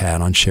ever had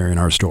on Sharing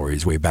Our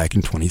Stories way back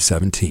in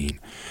 2017,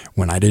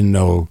 when I didn't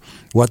know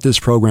what this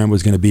program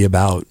was going to be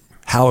about,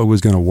 how it was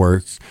going to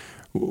work,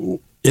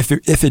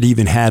 if it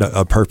even had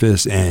a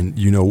purpose, and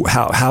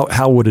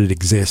how would it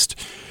exist.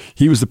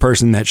 He was the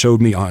person that showed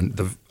me on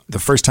the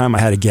first time I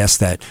had a guest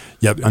that,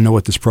 yep, I know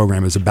what this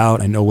program is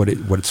about, I know what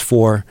it's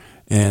for,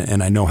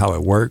 and I know how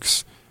it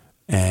works.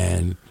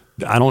 And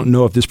I don't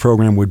know if this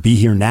program would be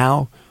here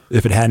now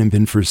if it hadn't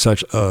been for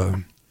such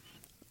a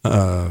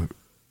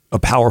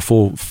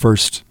powerful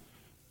first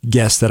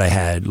guest that I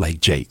had, like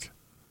Jake.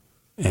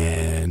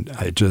 And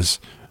I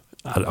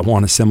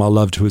want to send my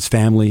love to his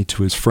family,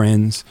 to his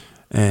friends,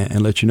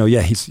 and let you know,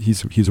 yeah,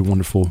 he's a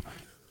wonderful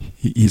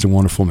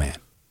man.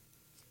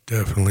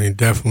 Definitely.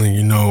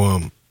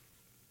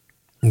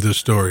 The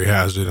story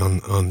has it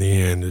on the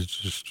end. It's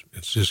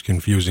just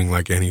confusing,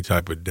 like any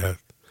type of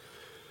death.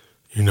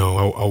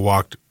 I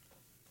walked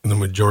the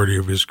majority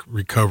of his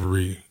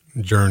recovery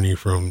journey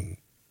from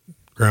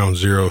ground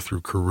zero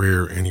through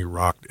career, and he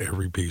rocked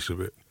every piece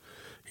of it.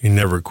 He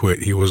never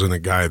quit. He wasn't a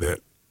guy that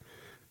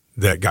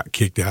got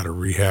kicked out of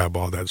rehab,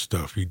 all that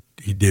stuff. He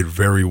did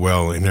very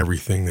well in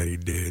everything that he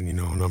did, and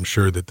I'm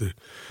sure that the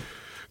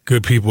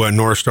good people at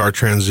North Star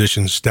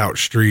Transition, Stout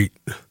Street,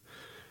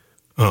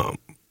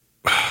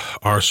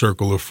 our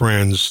circle of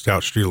friends,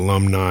 Stout Street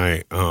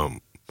alumni,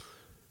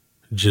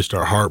 just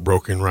are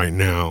heartbroken right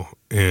now.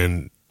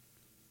 And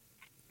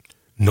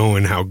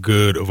knowing how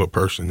good of a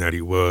person that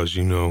he was,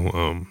 you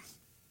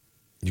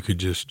could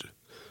just,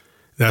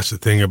 that's the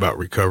thing about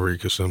recovery,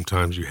 because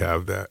sometimes you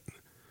have that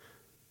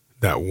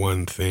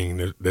one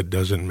thing that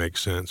doesn't make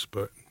sense.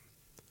 But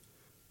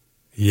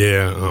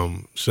yeah,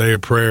 say a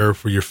prayer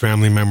for your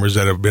family members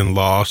that have been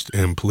lost,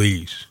 and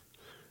please,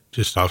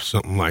 just off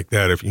something like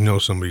that, if you know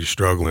somebody's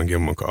struggling, give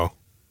them a call.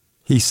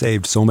 He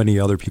saved so many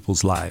other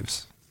people's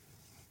lives.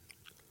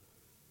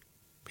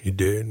 He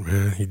did,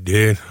 man. He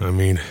did. I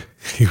mean,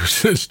 he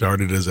was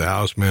started as a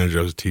house manager.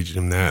 I was teaching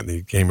him that, and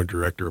he became a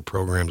director of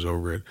programs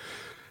over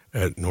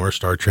at North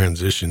Star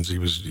Transitions. He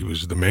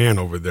was the man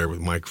over there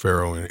with Mike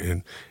Farrow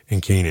and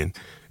Keenan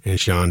and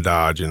Sean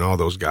Dodge and all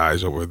those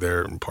guys over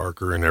there, and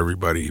Parker and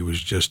everybody.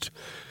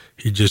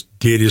 He just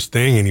did his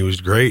thing, and he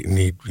was great. And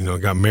he,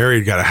 got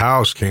married, got a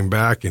house, came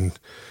back, and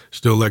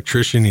still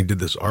electrician. He did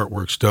this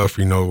artwork stuff.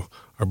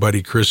 Our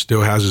buddy Chris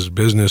still has his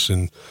business,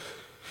 and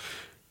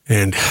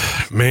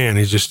man,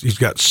 he's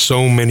got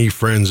so many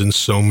friends in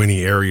so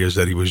many areas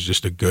that he was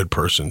just a good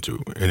person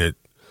to. And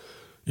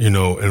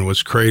and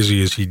what's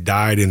crazy is he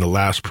died in the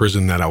last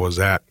prison that I was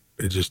at.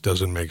 It just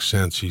doesn't make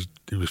sense. He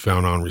was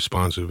found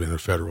unresponsive in a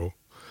federal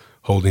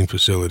holding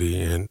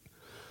facility. And,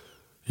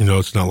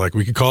 it's not like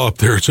we could call up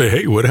there and say,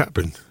 hey, what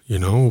happened?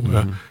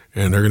 Mm-hmm.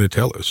 And they're going to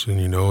tell us. And,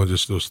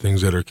 just those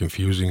things that are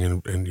confusing.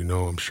 And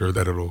I'm sure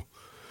that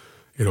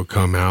it'll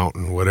come out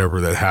and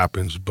whatever that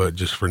happens. But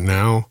just for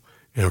now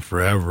and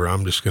forever,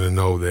 I'm just going to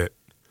know that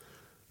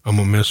I'm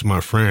going to miss my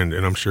friend.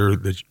 And I'm sure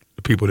that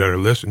the people that are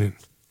listening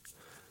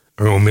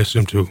are going to miss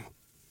him too.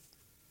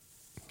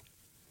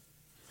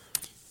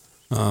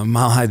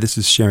 Mile High, this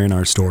is Sharing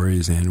Our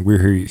Stories, and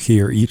we're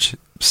here each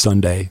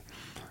Sunday.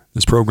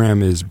 This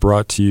program is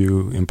brought to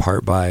you in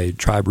part by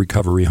Tribe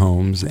Recovery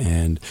Homes.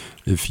 And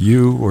if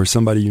you or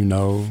somebody you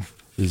know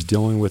is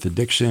dealing with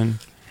addiction,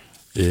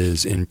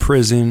 is in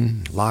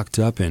prison, locked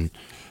up, and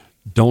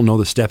don't know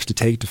the steps to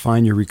take to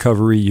find your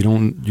recovery, you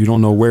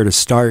don't know where to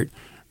start,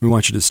 we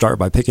want you to start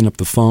by picking up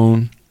the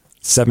phone,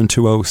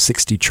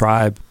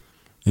 720-60-TRIBE,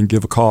 and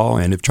give a call.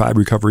 And if Tribe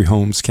Recovery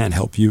Homes can't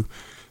help you,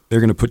 they're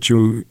going to put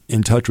you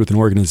in touch with an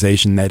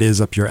organization that is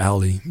up your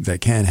alley,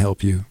 that can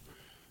help you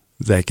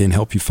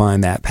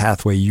find that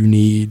pathway you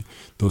need,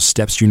 those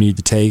steps you need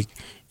to take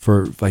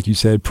for, like you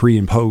said, pre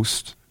and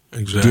post,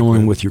 exactly.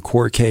 Dealing with your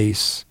court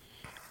case,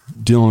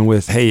 dealing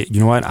with, hey,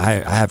 you know what, I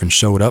haven't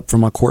showed up for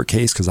my court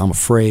case because I'm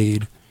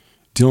afraid,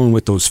 dealing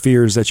with those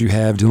fears that you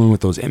have, dealing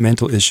with those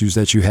mental issues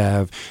that you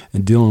have,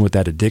 and dealing with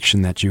that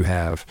addiction that you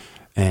have.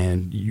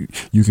 And you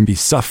can be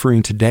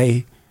suffering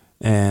today,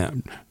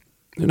 and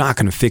they're not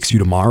going to fix you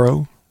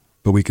tomorrow,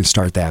 but we can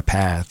start that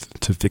path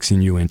to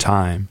fixing you in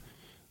time.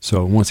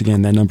 So once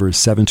again, that number is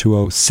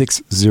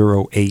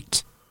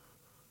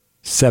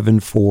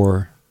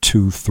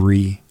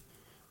 720-608-7423.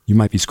 You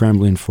might be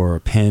scrambling for a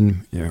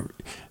pen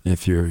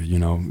if you're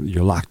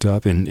locked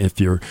up. And if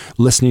you're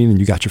listening and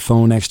you got your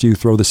phone next to you,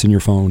 throw this in your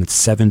phone. It's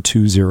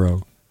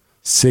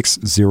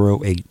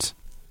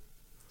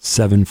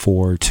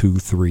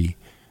 720-608-7423.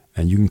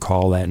 And you can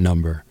call that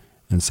number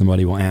and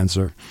somebody will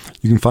answer.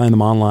 You can find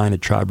them online at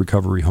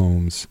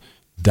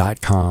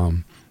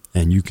triberecoveryhomes.com,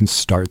 and you can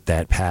start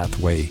that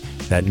pathway,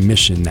 that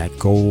mission, that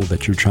goal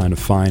that you're trying to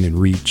find and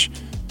reach.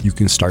 You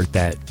can start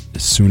that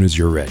as soon as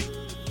you're ready.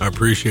 I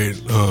appreciate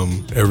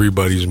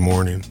everybody's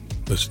morning.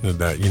 Listen to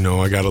that.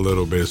 I got a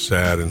little bit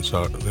sad and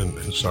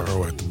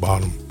sorrow at the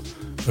bottom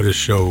of this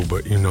show,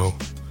 but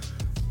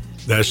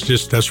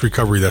that's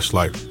recovery. That's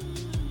life.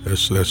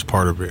 That's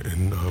part of it.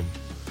 And I'm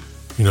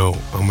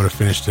going to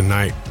finish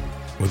tonight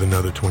with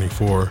another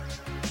 24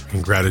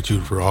 in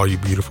gratitude for all you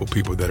beautiful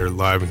people that are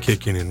alive and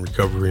kicking in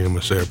recovery. I'm going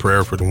to say a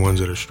prayer for the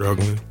ones that are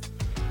struggling,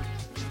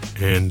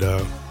 and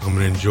I'm going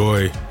to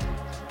enjoy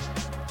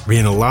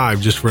being alive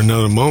just for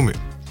another moment.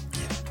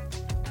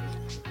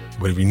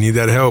 But if you need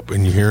that help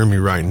and you're hearing me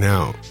right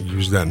now,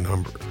 use that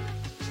number.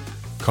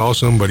 Call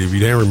somebody. If you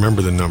didn't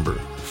remember the number,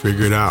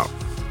 figure it out.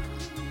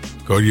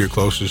 Go to your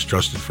closest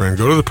trusted friend.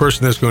 Go to the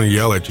person that's going to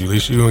yell at you. At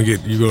least you're going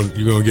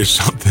to get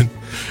something.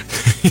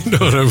 You know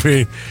what I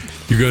mean?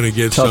 You're going to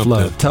get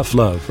something. Tough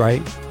love,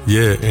 right?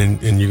 Yeah,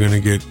 and you're going to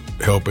get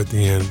help at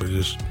the end. But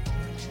just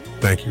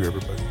thank you,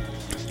 everybody.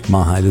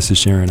 Mahai, this is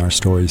sharing our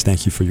stories.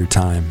 Thank you for your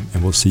time,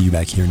 and we'll see you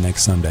back here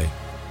next Sunday.